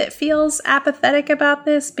me that feels apathetic about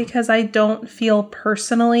this because I don't feel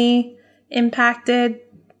personally impacted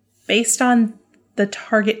based on the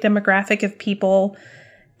target demographic of people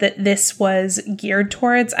that this was geared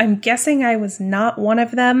towards. I'm guessing I was not one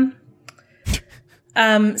of them.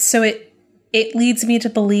 So it leads me to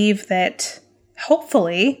believe that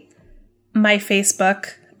hopefully my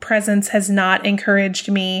Facebook presence has not encouraged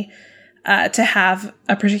me to have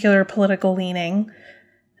a particular political leaning.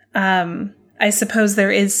 I suppose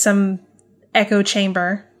there is some echo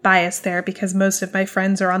chamber bias there because most of my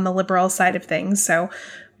friends are on the liberal side of things. So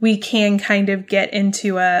we can kind of get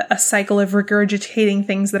into a cycle of regurgitating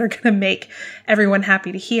things that are going to make everyone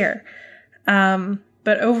happy to hear.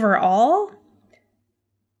 But overall,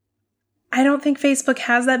 I don't think Facebook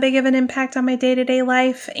has that big of an impact on my day-to-day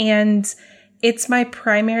life. And it's my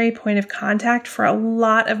primary point of contact for a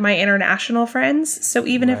lot of my international friends. So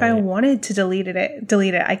even if I wanted to delete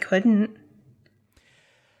it, I couldn't.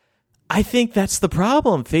 I think that's the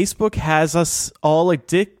problem. Facebook has us all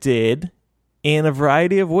addicted in a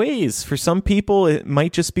variety of ways. For some people, it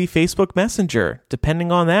might just be Facebook Messenger,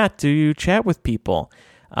 depending on that, to chat with people.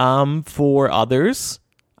 For others,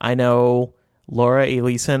 I know Laura,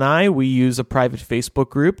 Elisa, and I, we use a private Facebook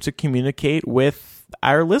group to communicate with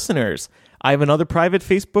our listeners. I have another private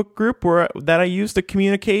Facebook group that I use to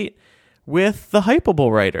communicate with the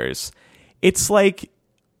Hypable writers. It's like,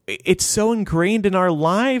 it's so ingrained in our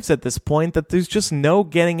lives at this point that there's just no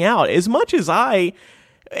getting out. As much as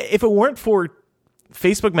if it weren't for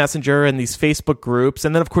Facebook Messenger and these Facebook groups,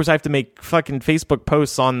 and then of course I have to make fucking Facebook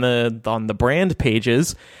posts on the brand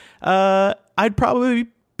pages, I'd probably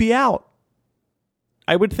be out.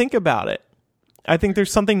 I would think about it. I think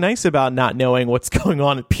there's something nice about not knowing what's going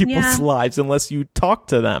on in people's lives unless you talk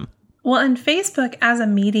to them. Well, and Facebook as a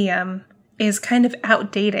medium is kind of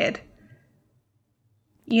outdated.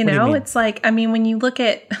 You know, it's like, I mean, when you look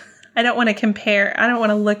at, I don't want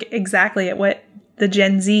to look exactly at what the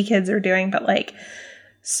Gen Z kids are doing, but like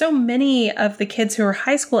so many of the kids who are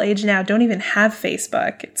high school age now don't even have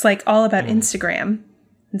Facebook. It's like all about Instagram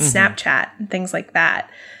and Snapchat and things like that.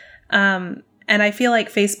 And I feel like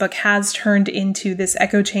Facebook has turned into this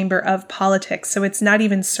echo chamber of politics. So it's not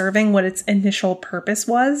even serving what its initial purpose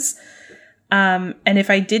was. And if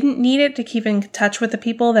I didn't need it to keep in touch with the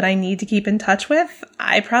people that I need to keep in touch with,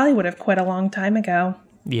 I probably would have quit a long time ago.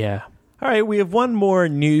 Yeah. All right, we have one more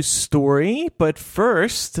news story, but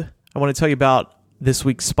first, I want to tell you about this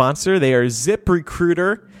week's sponsor. They are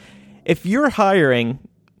ZipRecruiter. If you're hiring,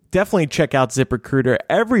 definitely check out ZipRecruiter.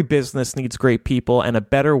 Every business needs great people and a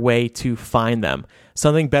better way to find them.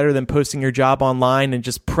 Something better than posting your job online and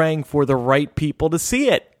just praying for the right people to see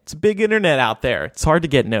it. It's a big internet out there. It's hard to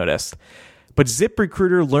get noticed. But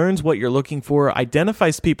ZipRecruiter learns what you're looking for,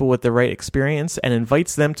 identifies people with the right experience, and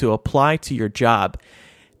invites them to apply to your job.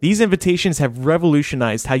 These invitations have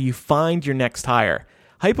revolutionized how you find your next hire.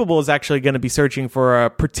 Hypable is actually going to be searching for a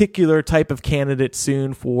particular type of candidate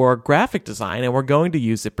soon for graphic design, and we're going to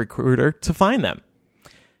use ZipRecruiter to find them.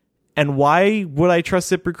 And why would I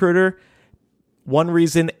trust ZipRecruiter? One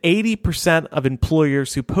reason, 80% of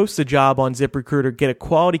employers who post a job on ZipRecruiter get a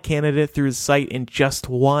quality candidate through the site in just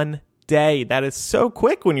 1 day. That is so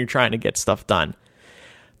quick when you're trying to get stuff done.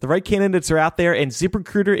 The right candidates are out there, and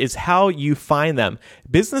ZipRecruiter is how you find them.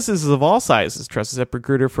 Businesses of all sizes trust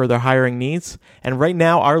ZipRecruiter for their hiring needs. And right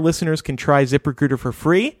now, our listeners can try ZipRecruiter for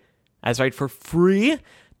free. That's right, for free.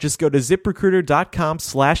 Just go to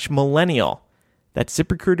ZipRecruiter.com/millennial. That's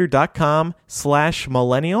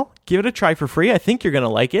ZipRecruiter.com/millennial. Give it a try for free. I think you're going to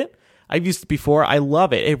like it. I've used it before. I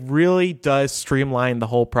love it. It really does streamline the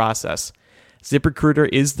whole process. ZipRecruiter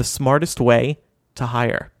is the smartest way to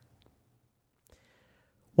hire.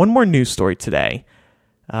 One more news story today,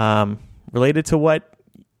 related to what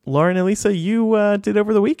Lauren and Lisa, you did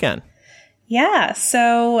over the weekend. Yeah,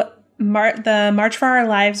 so the March for Our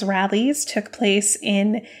Lives rallies took place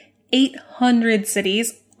in 800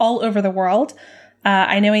 cities all over the world.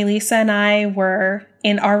 I know Elisa and I were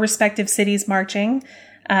in our respective cities marching.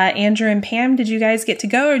 Andrew and Pam, did you guys get to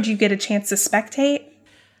go, or did you get a chance to spectate?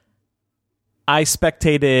 I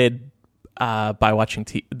spectated by watching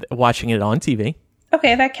it on TV.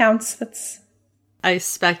 Okay, that counts. I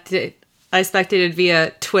spectated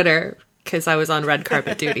via Twitter because I was on red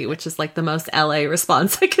carpet duty, which is like the most LA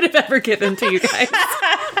response I could have ever given to you guys.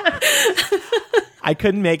 I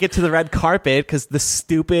couldn't make it to the red carpet because the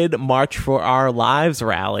stupid March for Our Lives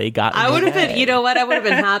rally got in I would the have been, way. you know what? I would have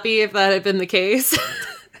been happy if that had been the case.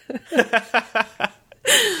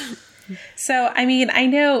 So, I mean, I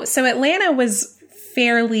know, so Atlanta was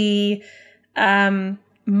fairly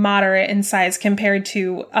moderate in size compared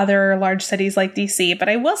to other large cities like DC, but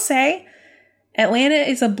I will say Atlanta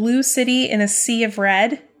is a blue city in a sea of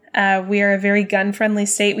red. We are a very gun-friendly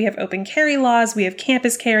state. We have open carry laws. We have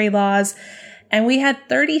campus carry laws. And we had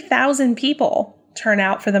 30,000 people turn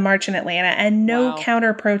out for the march in Atlanta and no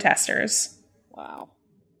counter protesters. Wow.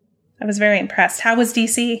 I was very impressed. How was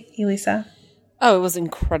DC, Elisa? Oh, it was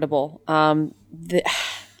incredible.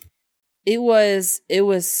 It was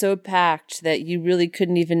so packed that you really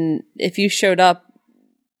couldn't even, if you showed up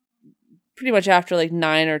pretty much after like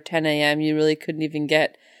 9 or 10 a.m., you really couldn't even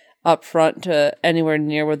get up front to anywhere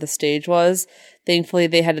near where the stage was. Thankfully,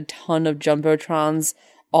 they had a ton of jumbotrons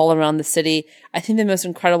all around the city. I think the most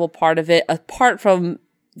incredible part of it, apart from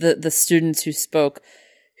the students who spoke,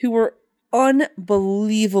 who were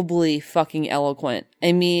unbelievably fucking eloquent.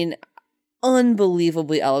 I mean,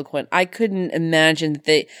 unbelievably eloquent. I couldn't imagine that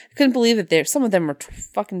I couldn't believe that some of them were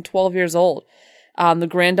fucking 12 years old. The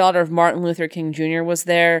granddaughter of Martin Luther King Jr. was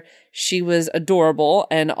there. She was adorable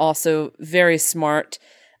and also very smart.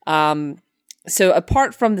 So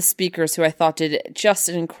apart from the speakers, who I thought did just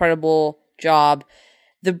an incredible job,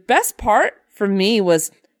 the best part for me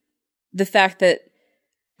was the fact that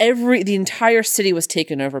the entire city was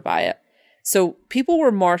taken over by it. So people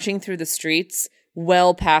were marching through the streets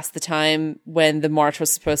well past the time when the march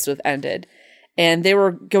was supposed to have ended. And they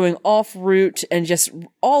were going off route and just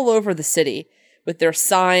all over the city with their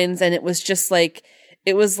signs. And it was just like,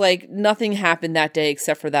 nothing happened that day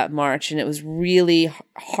except for that march. And it was really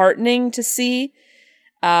heartening to see.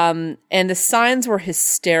 And the signs were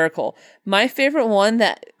hysterical. My favorite one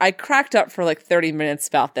that I cracked up for like 30 minutes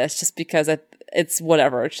about this just because it's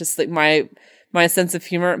whatever. It's just like my sense of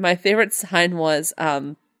humor. My favorite sign was,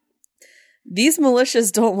 these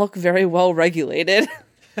militias don't look very well regulated.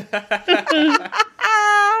 Oh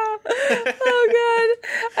god,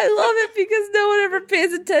 I love it because no one ever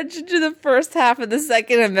pays attention to the first half of the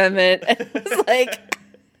Second Amendment. And it was like,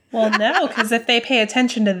 well, no, because if they pay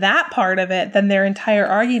attention to that part of it, then their entire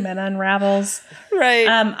argument unravels. right.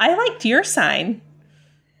 I liked your sign.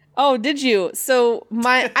 Oh, did you? So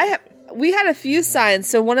we had a few signs.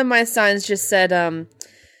 So one of my signs just said,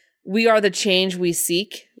 "We are the change we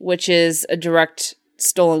seek," which is a direct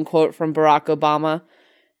stolen quote from Barack Obama.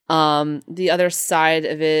 The other side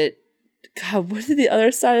of it, God, what did the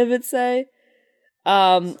other side of it say?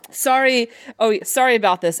 Sorry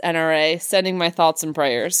about this, NRA. Sending my thoughts and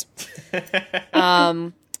prayers.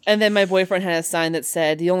 And then my boyfriend had a sign that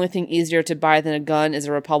said, "The only thing easier to buy than a gun is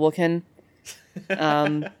a Republican."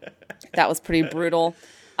 That was pretty brutal.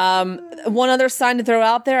 One other sign to throw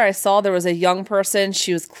out there, I saw there was a young person.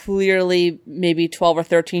 She was clearly maybe 12 or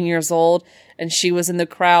 13 years old, and she was in the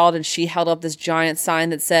crowd, and she held up this giant sign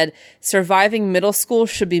that said, "Surviving middle school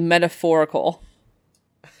should be metaphorical."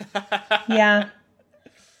 Yeah.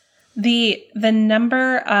 The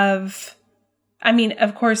number of, I mean,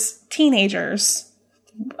 of course, teenagers,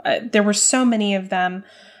 there were so many of them.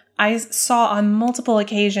 I saw on multiple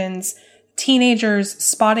occasions teenagers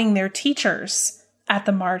spotting their teachers at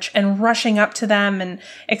the march and rushing up to them and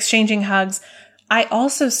exchanging hugs. I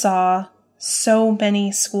also saw so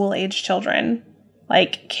many school-age children,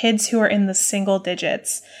 like kids who are in the single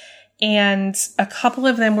digits. And a couple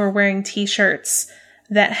of them were wearing t-shirts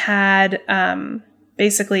that had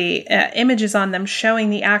basically images on them showing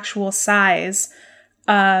the actual size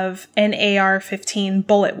of an AR-15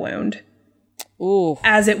 bullet wound. Ooh.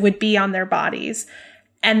 As it would be on their bodies.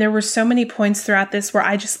 And there were so many points throughout this where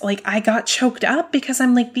I just, like, I got choked up because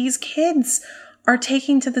I'm like, these kids are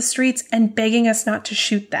taking to the streets and begging us not to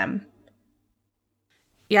shoot them.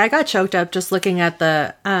 Yeah, I got choked up just looking at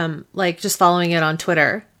the, just following it on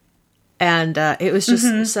Twitter. And it was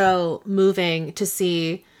just so moving to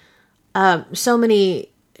see so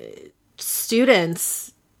many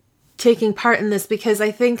students taking part in this, because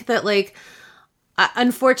I think that, like,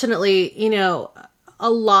 unfortunately, you know, a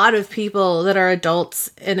lot of people that are adults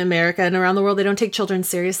in America and around the world, they don't take children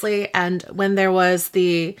seriously. And when there was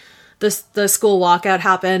the school walkout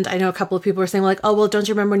happened, I know a couple of people were saying, like, "Oh, well, don't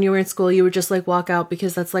you remember when you were in school, you would just like walk out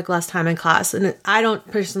because that's like last time in class." And I don't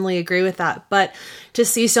personally agree with that. But to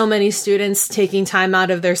see so many students taking time out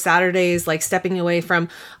of their Saturdays, like stepping away from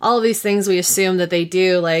all of these things we assume that they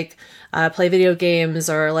do, like play video games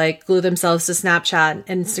or like glue themselves to Snapchat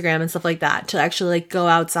and Instagram and stuff like that, to actually like go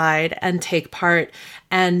outside and take part.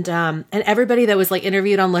 And everybody that was like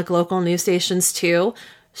interviewed on like local news stations too,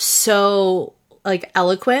 so like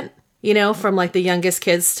eloquent, you know, from like the youngest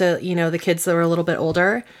kids to, you know, the kids that were a little bit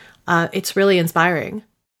older. It's really inspiring.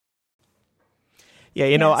 Yeah,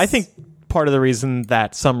 you know, I think part of the reason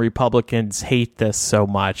that some Republicans hate this so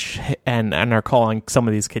much and are calling some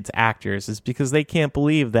of these kids actors is because they can't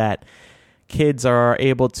believe that kids are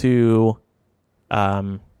able to,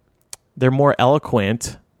 they're more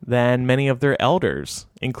eloquent than many of their elders,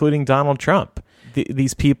 including Donald Trump.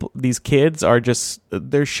 These kids are just,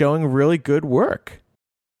 they're showing really good work.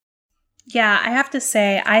 Yeah, I have to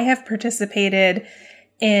say, I have participated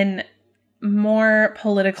in more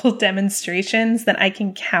political demonstrations than I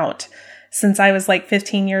can count since I was like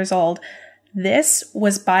 15 years old. This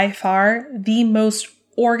was by far the most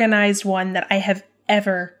organized one that I have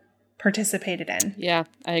ever participated in. Yeah,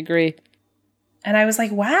 I agree. And I was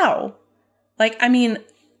like, wow. Like, I mean,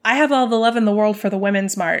 I have all the love in the world for the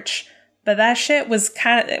Women's March, but that shit was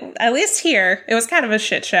kind of, at least here, it was kind of a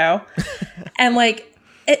shit show. And like,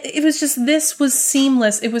 it was just, this was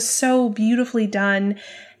seamless. It was so beautifully done.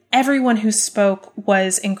 Everyone who spoke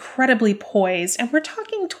was incredibly poised. And we're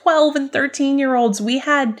talking 12 and 13-year-olds. We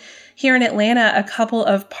had here in Atlanta a couple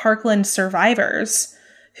of Parkland survivors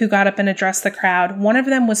who got up and addressed the crowd. One of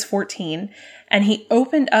them was 14, and he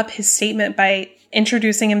opened up his statement by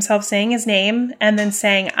introducing himself, saying his name, and then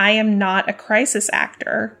saying, "I am not a crisis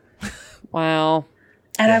actor." Wow.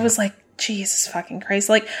 And I was like, Jesus fucking Christ.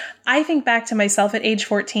 Like, I think back to myself at age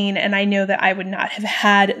 14, and I know that I would not have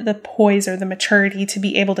had the poise or the maturity to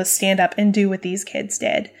be able to stand up and do what these kids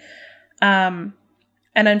did. And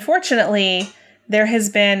unfortunately, there has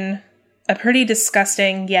been a pretty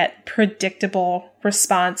disgusting yet predictable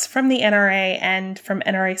response from the NRA and from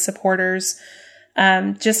NRA supporters.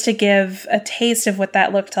 Just to give a taste of what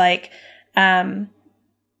that looked like,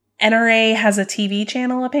 NRA has a TV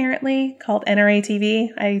channel, apparently, called NRA TV.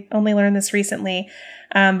 I only learned this recently.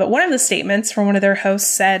 But one of the statements from one of their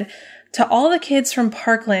hosts said, "To all the kids from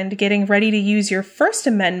Parkland getting ready to use your First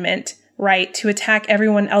Amendment right to attack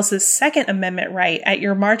everyone else's Second Amendment right at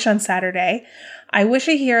your march on Saturday, I wish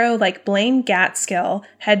a hero like Blaine Gatskill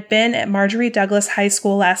had been at Marjorie Douglas High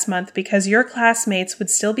School last month, because your classmates would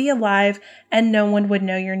still be alive and no one would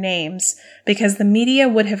know your names, because the media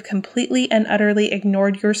would have completely and utterly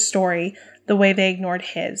ignored your story the way they ignored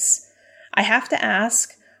his. I have to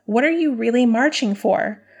ask, what are you really marching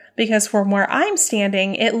for? Because from where I'm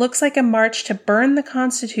standing, it looks like a march to burn the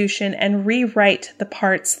Constitution and rewrite the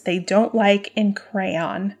parts they don't like in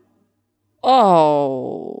crayon."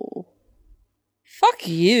 Oh. Fuck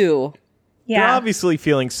you. They're Yeah. obviously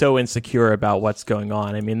feeling so insecure about what's going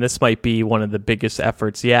on. I mean, this might be one of the biggest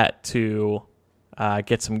efforts yet to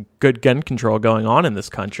get some good gun control going on in this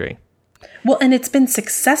country. Well, and it's been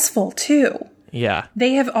successful too. Yeah.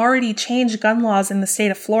 They have already changed gun laws in the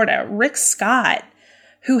state of Florida. Rick Scott,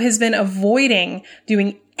 who has been avoiding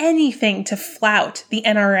doing anything to flout the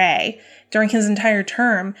NRA during his entire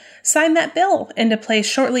term, signed that bill into place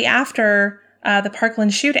shortly after the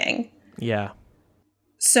Parkland shooting. Yeah.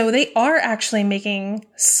 So they are actually making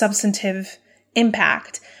substantive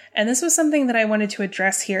impact. And this was something that I wanted to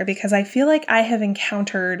address here, because I feel like I have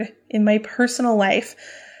encountered in my personal life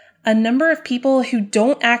a number of people who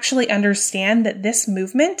don't actually understand that this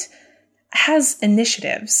movement has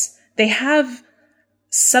initiatives. They have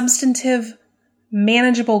substantive,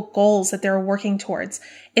 manageable goals that they're working towards.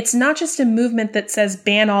 It's not just a movement that says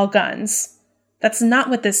ban all guns. That's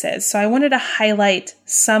not what this is. So I wanted to highlight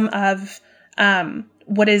some of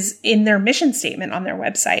what is in their mission statement on their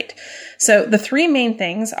website. So the three main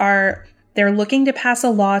things are, they're looking to pass a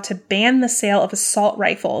law to ban the sale of assault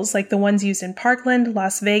rifles, like the ones used in Parkland,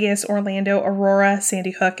 Las Vegas, Orlando, Aurora,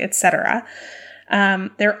 Sandy Hook, etc.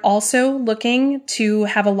 They're also looking to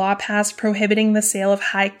have a law passed prohibiting the sale of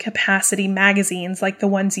high-capacity magazines, like the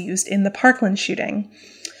ones used in the Parkland shooting.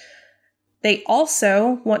 They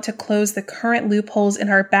also want to close the current loopholes in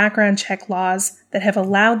our background check laws that have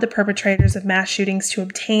allowed the perpetrators of mass shootings to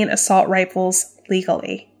obtain assault rifles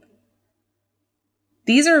legally.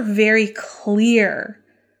 These are very clear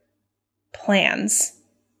plans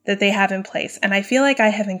that they have in place. And I feel like I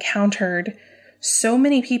have encountered so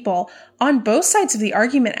many people on both sides of the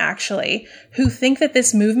argument, actually, who think that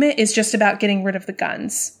this movement is just about getting rid of the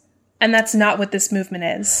guns. And that's not what this movement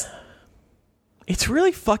is. It's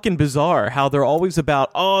really fucking bizarre how they're always about,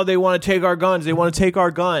 oh, they want to take our guns. They want to take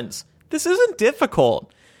our guns. This isn't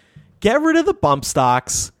difficult. Get rid of the bump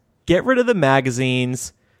stocks. Get rid of the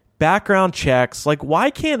magazines. Background checks. Like, why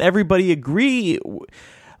can't everybody agree?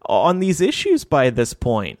 on these issues by this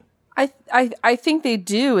point. I think they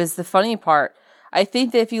do, is the funny part. I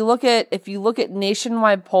think that if you look at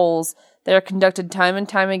nationwide polls that are conducted time and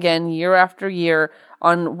time again, year after year,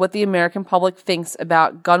 on what the American public thinks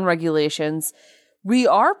about gun regulations, we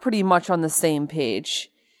are pretty much on the same page.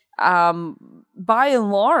 By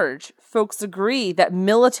and large, folks agree that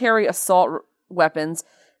military assault weapons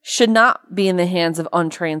should not be in the hands of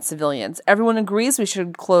untrained civilians. Everyone agrees we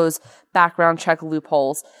should close background check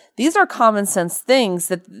loopholes. These are common sense things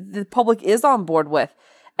that the public is on board with.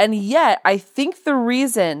 And yet, I think the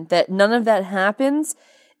reason that none of that happens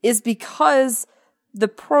is because the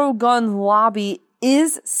pro-gun lobby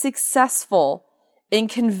is successful in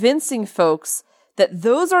convincing folks that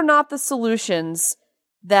those are not the solutions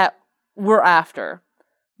that we're after.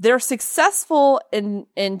 They're successful in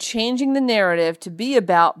changing the narrative to be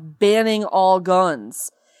about banning all guns.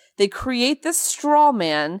 They create this straw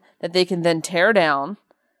man that they can then tear down,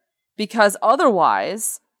 because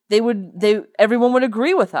otherwise everyone would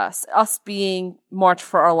agree with us being March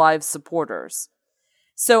for Our Lives supporters.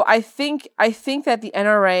 So I think that the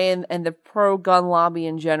NRA and the pro-gun lobby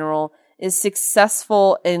in general is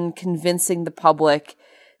successful in convincing the public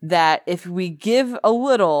that if we give a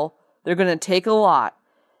little, they're going to take a lot.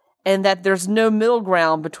 And that there's no middle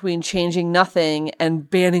ground between changing nothing and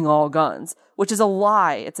banning all guns, which is a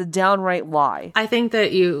lie. It's a downright lie. I think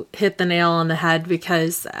that you hit the nail on the head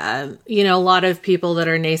because, a lot of people that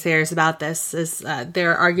are naysayers about this is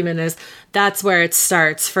their argument is that's where it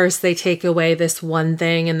starts. First, they take away this one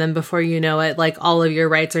thing, and then before you know it, like, all of your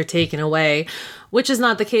rights are taken away, which is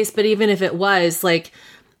not the case. But even if it was, like,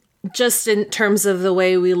 just in terms of the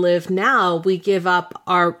way we live now, we give up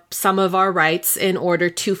some of our rights in order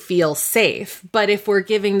to feel safe. But if we're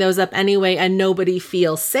giving those up anyway and nobody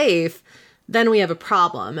feels safe, then we have a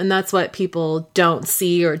problem. And that's what people don't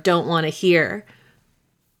see or don't want to hear.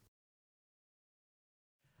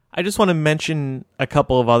 I just want to mention a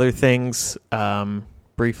couple of other things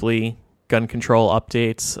briefly. Gun control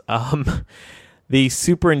updates. The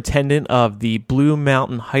superintendent of the Blue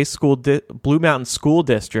Mountain School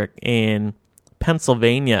District in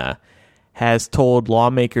Pennsylvania has told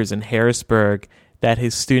lawmakers in Harrisburg that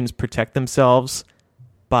his students protect themselves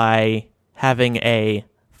by having a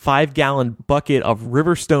 5-gallon bucket of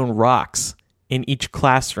Riverstone rocks in each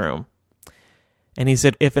classroom. And he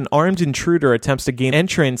said, if an armed intruder attempts to gain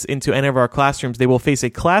entrance into any of our classrooms, they will face a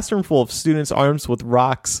classroom full of students armed with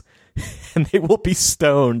rocks and they will be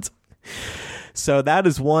stoned. So that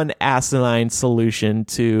is one asinine solution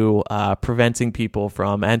to preventing people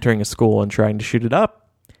from entering a school and trying to shoot it up.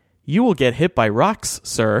 You will get hit by rocks,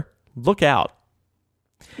 sir. Look out.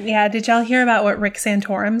 Yeah, did y'all hear about what Rick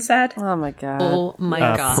Santorum said? Oh my God. Oh my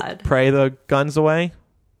God. Pray the guns away?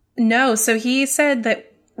 No, so he said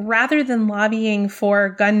that rather than lobbying for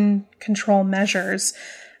gun control measures,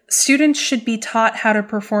 students should be taught how to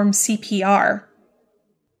perform CPR.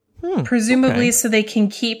 Presumably so they can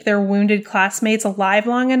keep their wounded classmates alive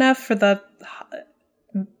long enough for the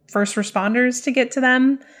first responders to get to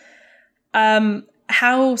them.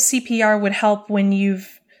 How CPR would help when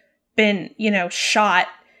you've been, shot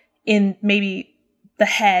in maybe the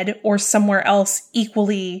head or somewhere else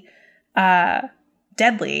equally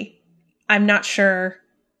deadly. I'm not sure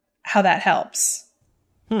how that helps.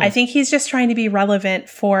 I think he's just trying to be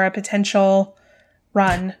for a potential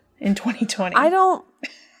run in 2020.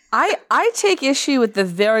 I take issue with the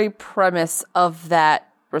very premise of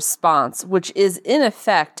that response, which is, in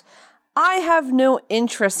effect, I have no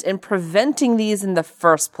interest in preventing these in the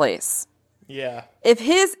first place. Yeah. If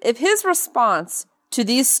his response to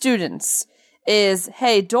these students is,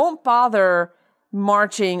 hey, don't bother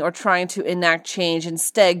marching or trying to enact change,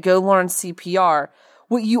 instead go learn CPR,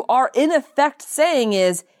 what you are in effect saying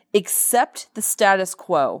is accept the status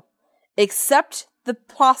quo. Accept the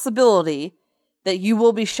possibility that you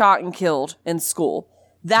will be shot and killed in school.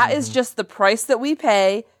 That is just the price that we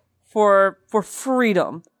pay for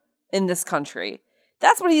freedom in this country.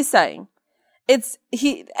 That's what he's saying. That's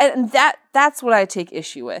what I take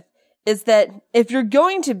issue with, is that if you're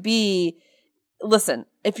going to be,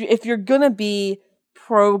 if you're going to be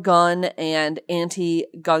pro-gun and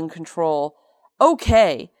anti-gun control,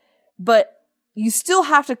 okay, but you still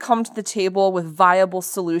have to come to the table with viable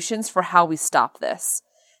solutions for how we stop this.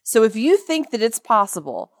 So if you think that it's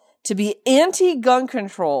possible to be anti-gun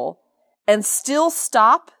control and still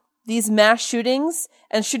stop these mass shootings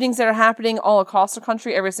and shootings that are happening all across the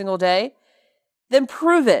country every single day, then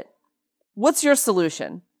prove it. What's your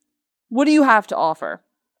solution? What do you have to offer?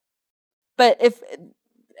 But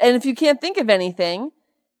if you can't think of anything,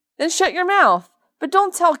 then shut your mouth. But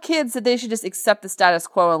don't tell kids that they should just accept the status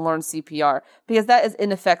quo and learn CPR, because that is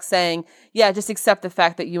in effect saying, yeah, just accept the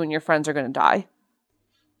fact that you and your friends are going to die.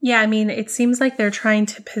 Yeah, I mean, it seems like they're trying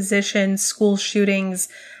to position school shootings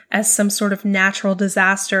as some sort of natural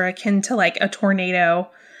disaster akin to like a tornado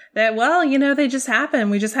that, well, they just happen.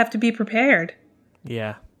 We just have to be prepared.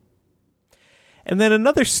 Yeah. And then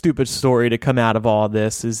another stupid story to come out of all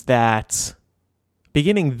this is that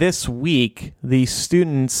beginning this week, the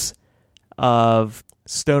students of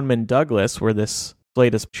Stoneman Douglas, where this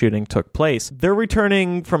latest shooting took place, they're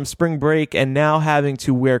returning from spring break and now having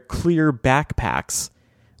to wear clear backpacks,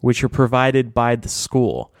 which are provided by the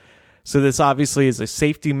school. So this obviously is a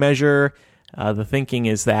safety measure. The thinking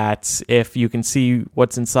is that if you can see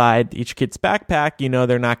what's inside each kid's backpack,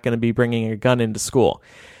 they're not going to be bringing a gun into school.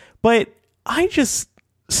 But when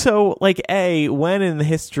in the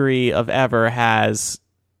history of ever has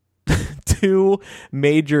two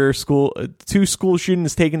school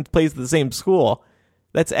shootings taken place at the same school?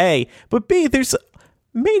 That's A. But B, there's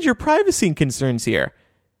major privacy concerns here.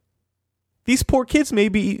 These poor kids may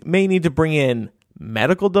need to bring in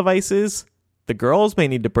medical devices. The girls may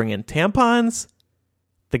need to bring in tampons.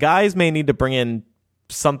 The guys may need to bring in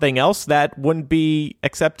something else that wouldn't be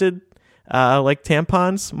accepted, like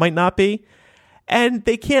tampons might not be. And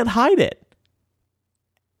they can't hide it.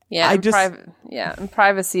 Yeah, and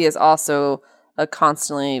privacy is also a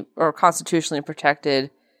constitutionally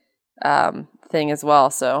protected thing as well.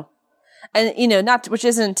 So, and which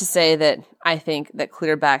isn't to say that I think that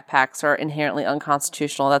clear backpacks are inherently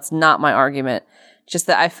unconstitutional. That's not my argument. Just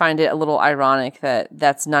that I find it a little ironic that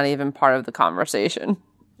that's not even part of the conversation.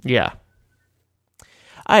 Yeah,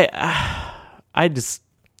 it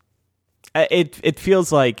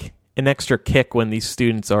feels like an extra kick when these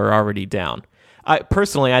students are already down. I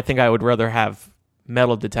think I would rather have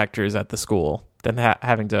metal detectors at the school than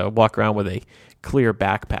having to walk around with a clear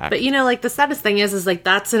backpack. But the saddest thing is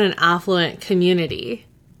that's in an affluent community.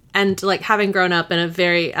 And having grown up in a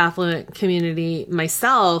very affluent community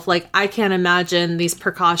myself, I can't imagine these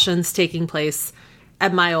precautions taking place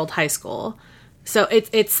at my old high school. So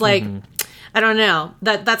it's I don't know,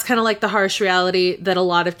 that's kind of the harsh reality that a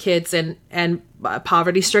lot of kids and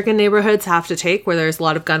poverty-stricken neighborhoods have to take, where there's a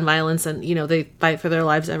lot of gun violence and, they fight for their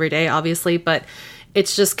lives every day, obviously. But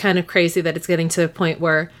it's just kind of crazy that it's getting to a point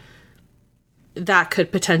where that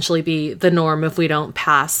could potentially be the norm if we don't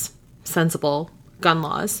pass sensible gun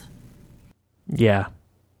laws. Yeah.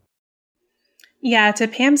 Yeah, to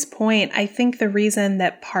Pam's point, I think the reason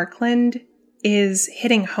that Parkland is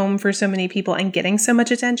hitting home for so many people and getting so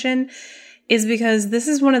much attention is because this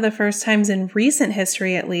is one of the first times in recent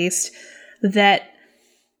history, at least, that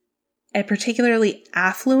a particularly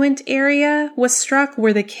affluent area was struck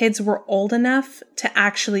where the kids were old enough to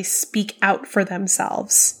actually speak out for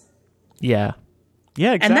themselves. Yeah.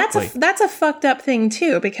 Yeah, exactly. And that's a fucked up thing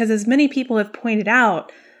too, because as many people have pointed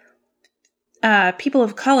out, people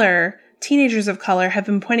of color, teenagers of color, have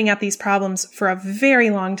been pointing out these problems for a very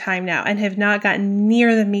long time now and have not gotten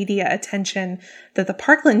near the media attention that the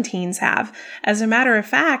Parkland teens have. As a matter of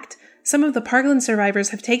fact, some of the Parkland survivors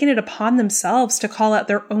have taken it upon themselves to call out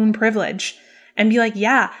their own privilege and be like,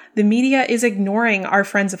 yeah, the media is ignoring our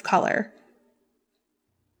friends of color.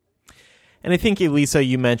 And I think, Elisa,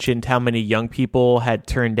 you mentioned how many young people had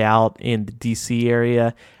turned out in the DC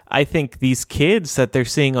area. I think these kids that they're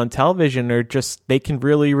seeing on television they can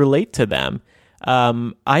really relate to them.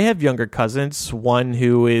 I have younger cousins, at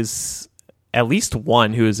least one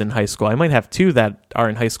who is in high school. I might have two that are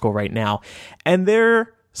in high school right now. And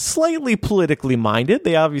they're slightly politically minded.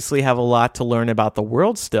 They obviously have a lot to learn about the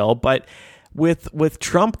world still, but with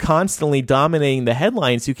Trump constantly dominating the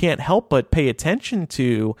headlines, you can't help but pay attention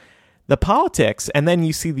to the politics. And then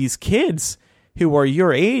you see these kids who are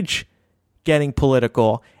your age getting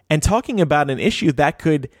political and talking about an issue that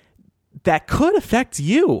could affect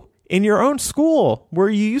you in your own school where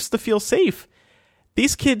you used to feel safe.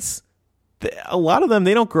 These kids, a lot of them,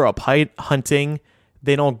 they don't grow up hunting.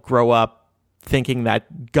 They don't grow up thinking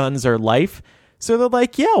that guns are life. So they're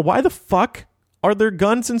like, yeah, why the fuck are there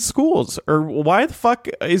guns in schools? Or why the fuck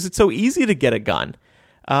is it so easy to get a gun?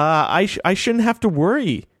 I shouldn't have to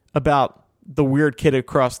worry about the weird kid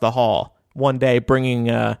across the hall one day bringing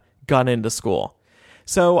a gun into school.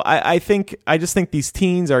 So I just think these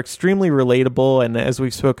teens are extremely relatable, and as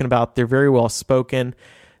we've spoken about, they're very well spoken.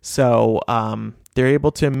 So they're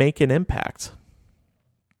able to make an impact.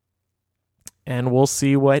 And we'll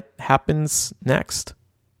see what happens next.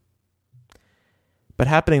 But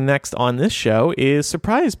happening next on this show is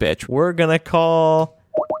Surprise Bitch. We're going to call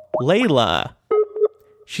Layla.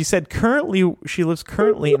 She said she lives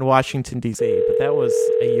currently in Washington, D.C., but that was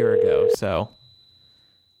a year ago, so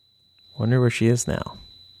Wonder where she is now.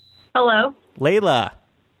 Hello. Layla.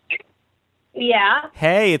 Yeah.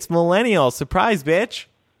 Hey, it's Millennial. Surprise, bitch.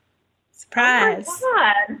 Surprise.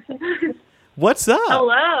 Oh my God. What's up?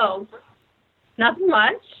 Hello. Nothing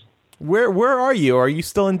much. Where are you? Are you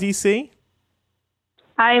still in DC?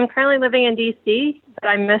 I am currently living in D.C., but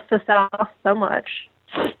I miss the South so much.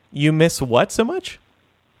 You miss what so much?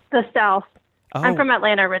 The South. Oh. I'm from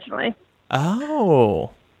Atlanta originally.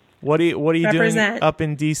 Oh. What are you doing Represent. up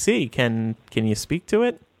in DC? Can you speak to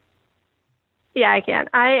it? Yeah, I can.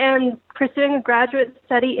 I am pursuing a graduate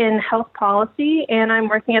study in health policy, and I'm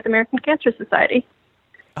working at the American Cancer Society.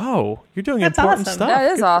 Oh, you're doing That's important awesome. stuff. That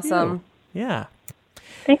is Good for awesome. you. Yeah.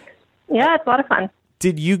 Thanks. Yeah, it's a lot of fun.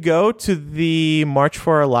 Did you go to the March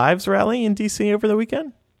for Our Lives rally in DC over the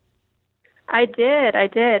weekend? I did.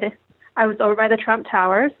 I was over by the Trump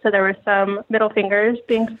Tower, so there were some middle fingers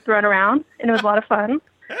being thrown around, and it was a lot of fun.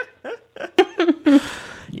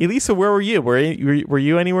 Elisa, where were you? Were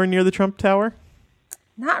you anywhere near the Trump Tower?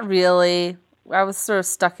 Not really. I was sort of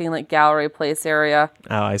stuck in like Gallery Place area.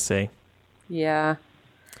 Oh, I see. Yeah.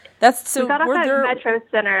 That's so. We got off Were at there? Metro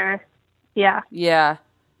Center. Yeah. Yeah.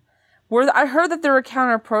 I heard that there were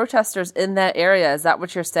counter protesters in that area. Is that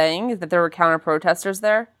what you're saying? Is that there were counter protesters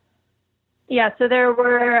there? Yeah, so there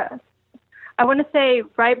were, I want to say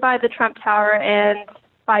right by the Trump Tower and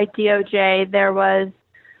by DOJ, there was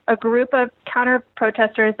a group of counter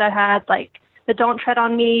protesters that had like the Don't Tread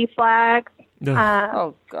on Me flag.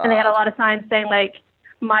 Oh, God. And they had a lot of signs saying like,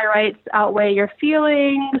 my rights outweigh your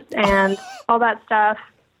feelings and all that stuff.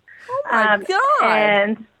 Oh, my God.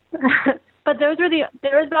 And, but there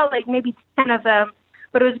was about like maybe 10 of them,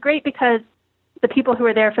 but it was great because the people who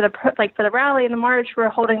were there for the rally and the march were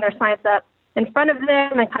holding their signs up in front of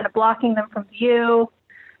them and kind of blocking them from view.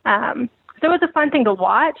 So it was a fun thing to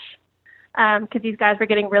watch because these guys were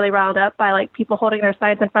getting really riled up by like people holding their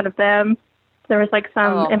signs in front of them. There was like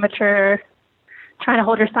some immature trying to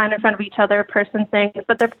hold your sign in front of each other person things,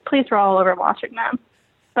 but the police were all over watching them.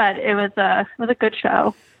 But it was a good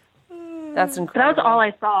show. That's But incredible. that was all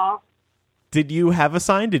I saw. Did you have a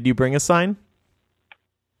sign? Did you bring a sign?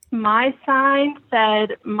 My sign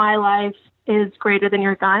said, "My life is greater than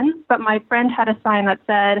your gun," but my friend had a sign that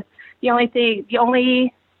said,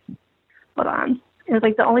 hold on. It was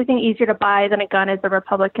like the only thing easier to buy than a gun is a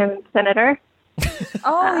Republican senator.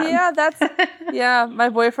 Oh, yeah, my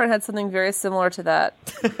boyfriend had something very similar to that.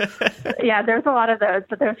 Yeah, there's a lot of those,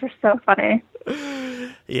 but those were so funny.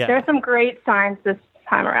 Yeah. There are some great signs this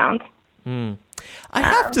time around. I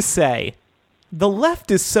have to say, the left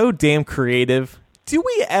is so damn creative. Do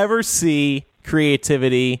we ever see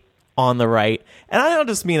creativity on the right? And I don't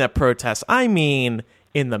just mean at protests. I mean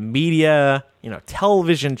in the media,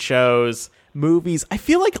 television shows, movies. I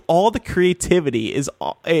feel like all the creativity is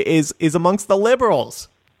amongst the liberals,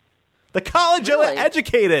 the college Really?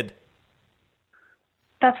 educated.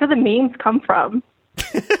 That's where the memes come from.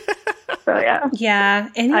 So, yeah. Yeah.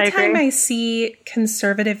 Anytime agree. I see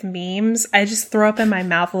conservative memes, I just throw up in my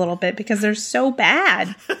mouth a little bit because they're so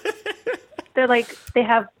bad. They're like, they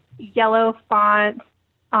have yellow font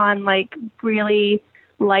on like really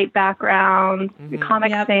light backgrounds.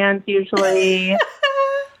 Comic Yep. Sans usually.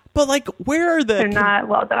 But like, where are They're the not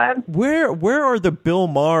well done. where are the Bill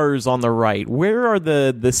Maher's on the right? Where are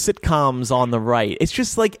the sitcoms on the right? It's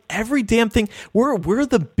just like every damn thing. We're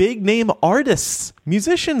the big name artists,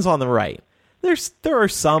 musicians on the right. There are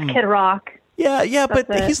some Kid Rock. yeah, but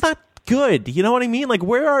That's it. he's not good. You know what I mean? Like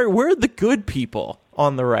where are the good people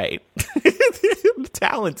on the right?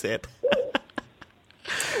 Talented.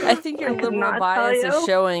 I think your liberal not bias tell you. is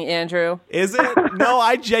showing, Andrew. Is it? No,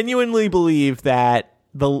 I genuinely believe that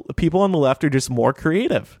the people on the left are just more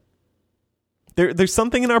creative. There's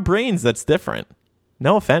something in our brains that's different.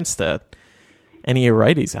 No offense to any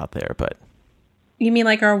righties out there, but You mean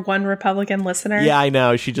like our one Republican listener? yeah, I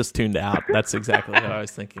know. She just tuned out. That's exactly what I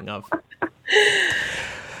was thinking of.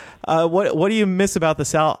 What do you miss about the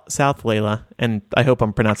South, Layla? And I hope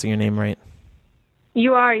I'm pronouncing your name right.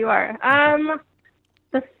 You are.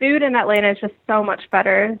 The food in Atlanta is just so much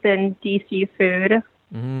better than DC food.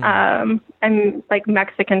 And like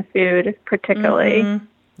Mexican food, particularly.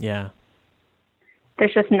 Yeah.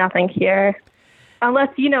 There's just nothing here. Unless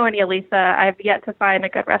you know any, Elisa, I've yet to find a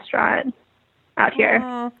good restaurant out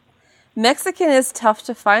here. Mexican is tough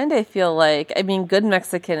to find, I feel like. I mean, good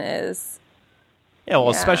Mexican is. Yeah, well,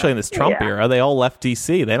 especially in this Trump Yeah. era, they all left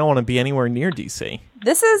D.C. They don't want to be anywhere near D.C.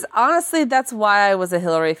 This is, honestly, that's why I was a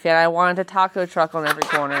Hillary fan. I wanted a taco truck on every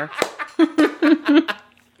corner.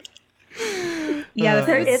 Yeah, the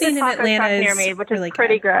There food is scene a in taco Atlanta truck near is me, which really is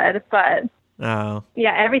pretty good, but Oh.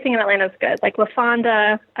 Yeah, everything in Atlanta is good. Like La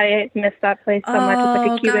Fonda, I miss that place so much. It's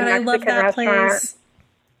like a Cuban God, I love Mexican that restaurant. place.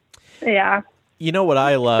 Yeah. You know what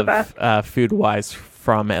I love food-wise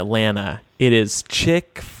from Atlanta? It is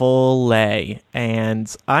Chick-fil-A.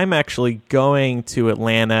 And I'm actually going to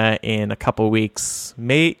Atlanta in a couple weeks.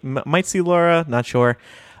 Might see Laura, not sure.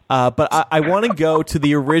 But I want to go to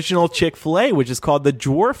the original Chick-fil-A, which is called the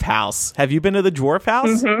Dwarf House. Have you been to the Dwarf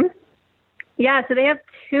House? Mm-hmm. Yeah, so they have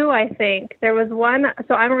two, I think. There was one,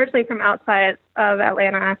 so I'm originally from outside of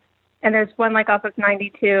Atlanta, and there's one like off of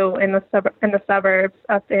 92 in the suburbs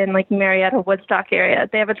up in like Marietta, Woodstock area.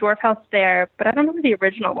 They have a Dwarf House there, but I don't know where the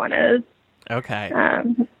original one is. Okay.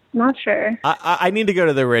 Not sure. I need to go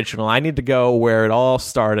to the original. I need to go where it all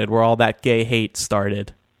started, where all that gay hate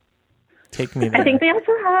started. Take me there. I think they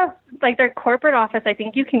also have, like, their corporate office, I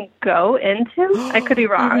think you can go into. I could be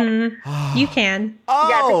wrong. Mm-hmm. You can.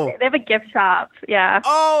 Oh! Yeah, they have a gift shop. Yeah.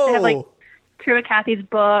 Oh! They have, like, True and Kathy's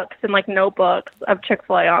books and, like, notebooks of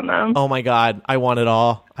Chick-fil-A on them. Oh, my God. I want it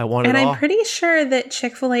all. And I'm pretty sure that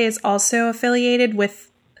Chick-fil-A is also affiliated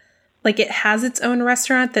with, like, it has its own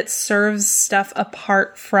restaurant that serves stuff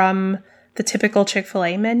apart from the typical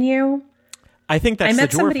Chick-fil-A menu. I think that's the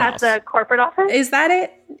Dwarf House. At the corporate office? Is that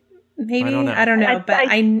it? Maybe? I don't know. But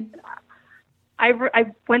I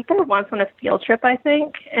went there once on a field trip, I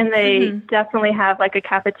think, and they definitely have, like, a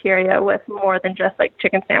cafeteria with more than just, like,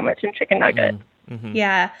 chicken sandwich and chicken nugget. Mm-hmm.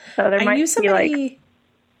 Yeah. So there I knew somebody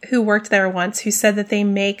who worked there once who said that they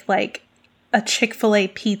make, like, a Chick-fil-A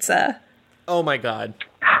pizza. Oh, my God.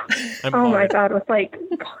 My God. With, like,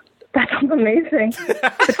 that sounds amazing.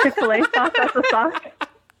 The Chick-fil-A sauce, that's the sauce.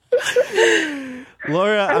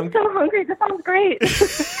 Laura, I'm so hungry. This sounds great.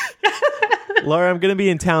 Laura, I'm going to be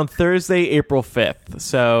in town Thursday, April 5th.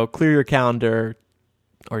 So clear your calendar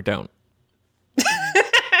or don't.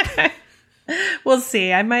 We'll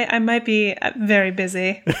see. I might be very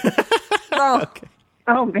busy. Okay.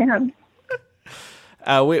 Oh, man.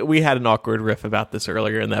 We had an awkward riff about this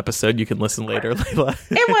earlier in the episode. You can listen later, Layla.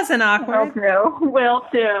 It wasn't awkward. Will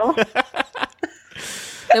do.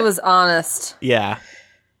 It was honest. Yeah.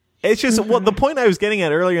 It's just, well, the point I was getting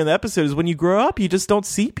at earlier in the episode is when you grow up, you just don't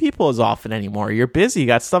see people as often anymore. You're busy. You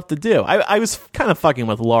got stuff to do. I was kind of fucking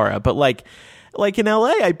with Laura, but like in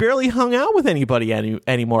LA, I barely hung out with anybody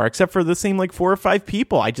anymore, except for the same like 4 or 5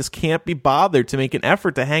 people. I just can't be bothered to make an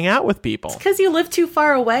effort to hang out with people. Because you live too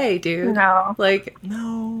far away, dude. No. Like,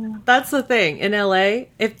 no. That's the thing. In LA,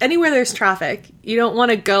 if anywhere there's traffic, you don't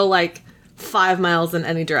want to go like 5 miles in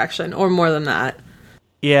any direction or more than that.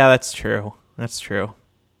 Yeah, that's true. That's true.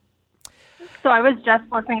 So I was just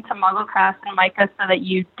listening to Mugglecraft and Micah so that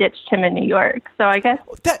you ditched him in New York. So I guess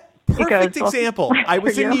that perfect example. I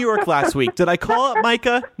was in New York last week. Did I call up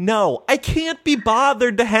Micah? No. I can't be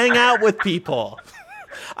bothered to hang out with people.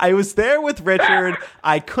 I was there with Richard.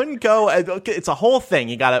 I couldn't go. It's a whole thing.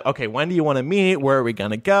 You gotta, okay, when do you want to meet? Where are we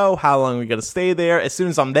gonna go? How long are we gonna stay there? As soon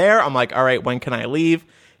as I'm there, I'm like, all right, when can I leave?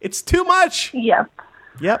 It's too much. Yep.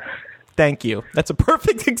 Thank you. That's a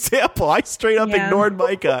perfect example. I straight up ignored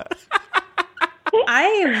Micah.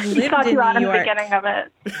 I lived in New York. The beginning of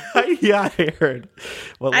it. Yeah, I heard.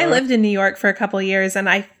 Well, I lived in New York for a couple of years, and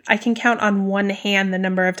I can count on one hand the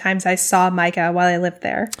number of times I saw Micah while I lived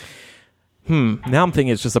there. Now I'm thinking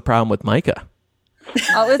it's just a problem with Micah.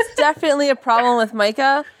 Oh, it's definitely a problem with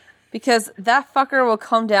Micah because that fucker will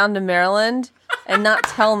come down to Maryland and not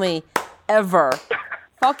tell me ever.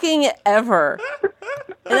 Fucking ever.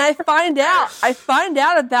 And I find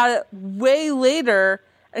out about it way later.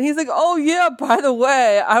 And he's like, oh, yeah, by the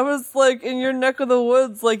way, I was, like, in your neck of the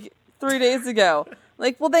woods, like, 3 days ago.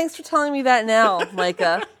 Like, well, thanks for telling me that now,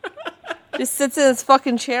 Micah. Just sits in his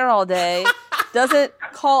fucking chair all day. Doesn't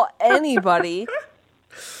call anybody.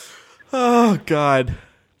 Oh, God.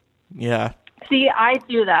 Yeah. See, I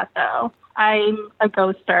do that, though. I'm a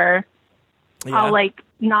ghoster. Yeah. I'll, like,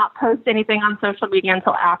 not post anything on social media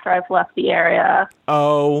until after I've left the area.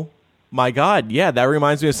 Oh, my God. Yeah, that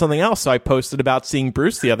reminds me of something else. So I posted about seeing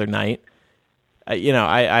Bruce the other night.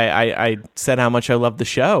 I said how much I loved the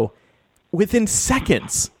show. Within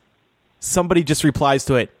seconds, somebody just replies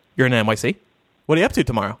to it, you're in NYC? What are you up to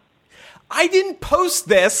tomorrow? I didn't post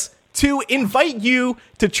this to invite you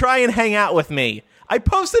to try and hang out with me. I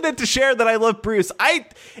posted it to share that I love Bruce.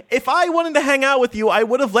 If I wanted to hang out with you, I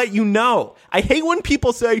would have let you know. I hate when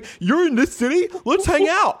people say, you're in this city? Let's hang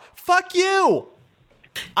out. Fuck you.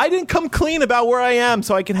 I didn't come clean about where I am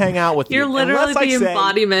so I can hang out with you. You're literally the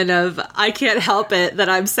embodiment of, I can't help it that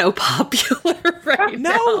I'm so popular right now.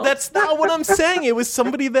 No, that's not what I'm saying. It was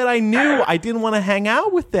somebody that I knew. I didn't want to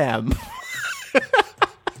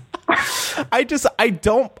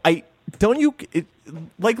don't you,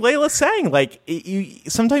 like Layla's saying, like,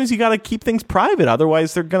 sometimes you got to keep things private.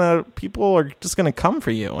 Otherwise, people are just going to come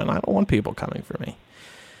for you. And I don't want people coming for me.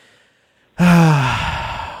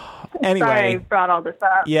 Anyway. Sorry I brought all this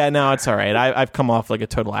up. Yeah, no, it's all right. I've come off like a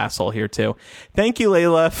total asshole here, too. Thank you,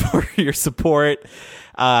 Layla, for your support.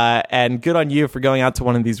 And good on you for going out to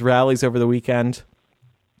one of these rallies over the weekend.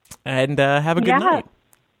 And have a good night.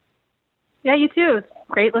 Yeah, you too. It's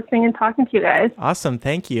great listening and talking to you guys. Awesome.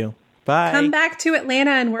 Thank you. Bye. Come back to Atlanta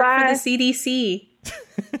and work for the CDC.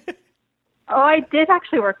 Oh, I did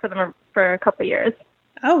actually work for them for a couple of years.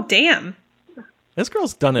 Oh, damn. This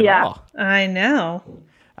girl's done it all. I know.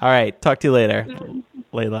 All right. Talk to you later,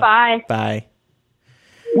 Layla. Bye. Bye.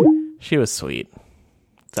 She was sweet.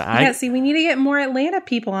 See, we need to get more Atlanta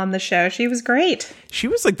people on the show. She was great. She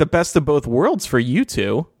was like the best of both worlds for you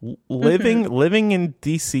two. Living in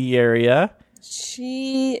DC area.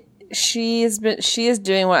 She is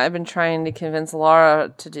doing what I've been trying to convince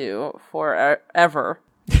Laura to do forever,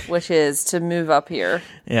 which is to move up here.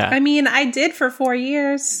 Yeah. I mean, I did for 4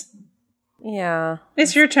 years. Yeah.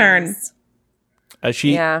 It's your turn.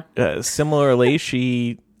 Similarly,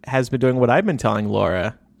 she has been doing what I've been telling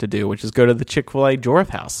Laura to do, which is go to the Chick-fil-A Jorth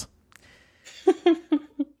house.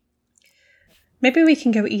 Maybe we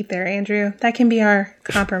can go eat there, Andrew. That can be our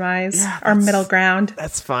compromise, our middle ground.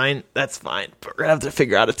 That's fine. But we're gonna have to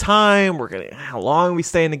figure out a time. How long are we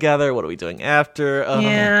staying together? What are we doing after?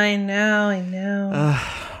 Yeah, I know.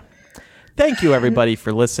 Thank you, everybody,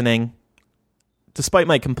 for listening. Despite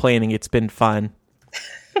my complaining, it's been fun.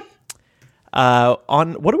 What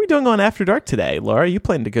are we doing on After Dark today, Laura? You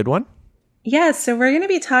planned a good one. Yeah, so we're going to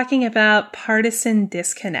be talking about partisan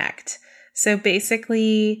disconnect. So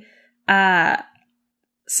basically,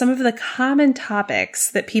 some of the common topics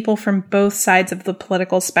that people from both sides of the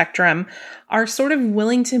political spectrum are sort of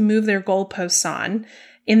willing to move their goalposts on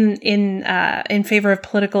in favor of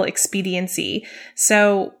political expediency.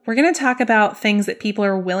 So we're going to talk about things that people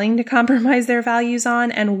are willing to compromise their values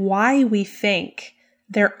on and why we think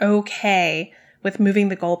they're okay with moving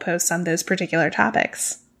the goalposts on those particular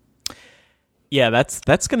topics. Yeah,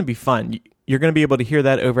 that's going to be fun. You're going to be able to hear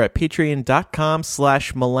that over at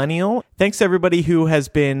patreon.com/millennial. Thanks to everybody who has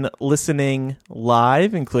been listening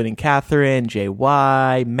live, including Catherine,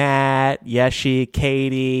 JY, Matt, Yeshi,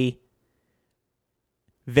 Katie,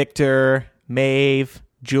 Victor, Maeve,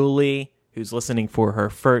 Julie, who's listening for her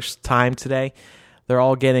first time today. They're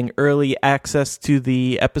all getting early access to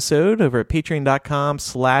the episode over at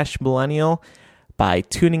patreon.com/millennial by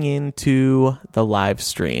tuning in to the live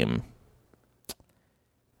stream.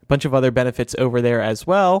 Bunch of other benefits over there as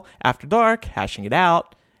well. After Dark, hashing it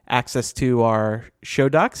out, access to our show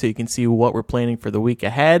doc so you can see what we're planning for the week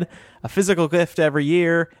ahead, a physical gift every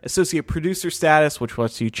year, associate producer status, which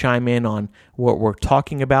lets you chime in on what we're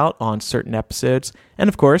talking about on certain episodes, and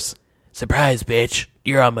of course, surprise, bitch,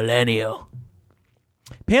 you're a millennial.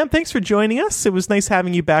 Pam, thanks for joining us. It was nice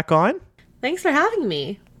having you back on. Thanks for having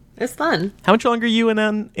me. It's fun. How much longer are you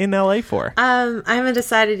in LA for? I haven't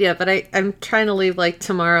decided yet, but I'm trying to leave like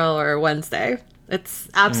tomorrow or Wednesday. It's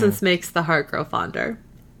absence makes the heart grow fonder.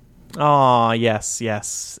 Oh, yes.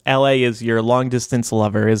 LA is your long distance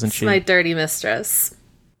lover, isn't she? My dirty mistress.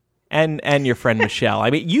 And your friend Michelle.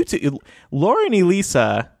 I mean, you two, Laura and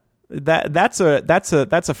Elisa, that's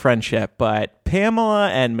a friendship, but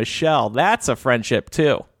Pamela and Michelle, that's a friendship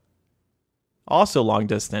too. Also long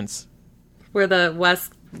distance. We're the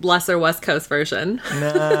lesser West Coast version.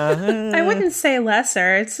 Nah. I wouldn't say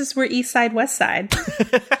lesser. It's just we're East Side, West Side.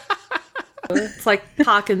 It's like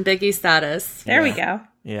Pac and Biggie status. There we go.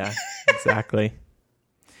 Yeah, exactly.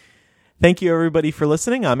 Thank you, everybody, for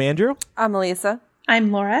listening. I'm Andrew. I'm Elisa.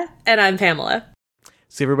 I'm Laura. And I'm Pamela.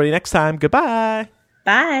 See everybody next time. Goodbye.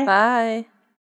 Bye. Bye.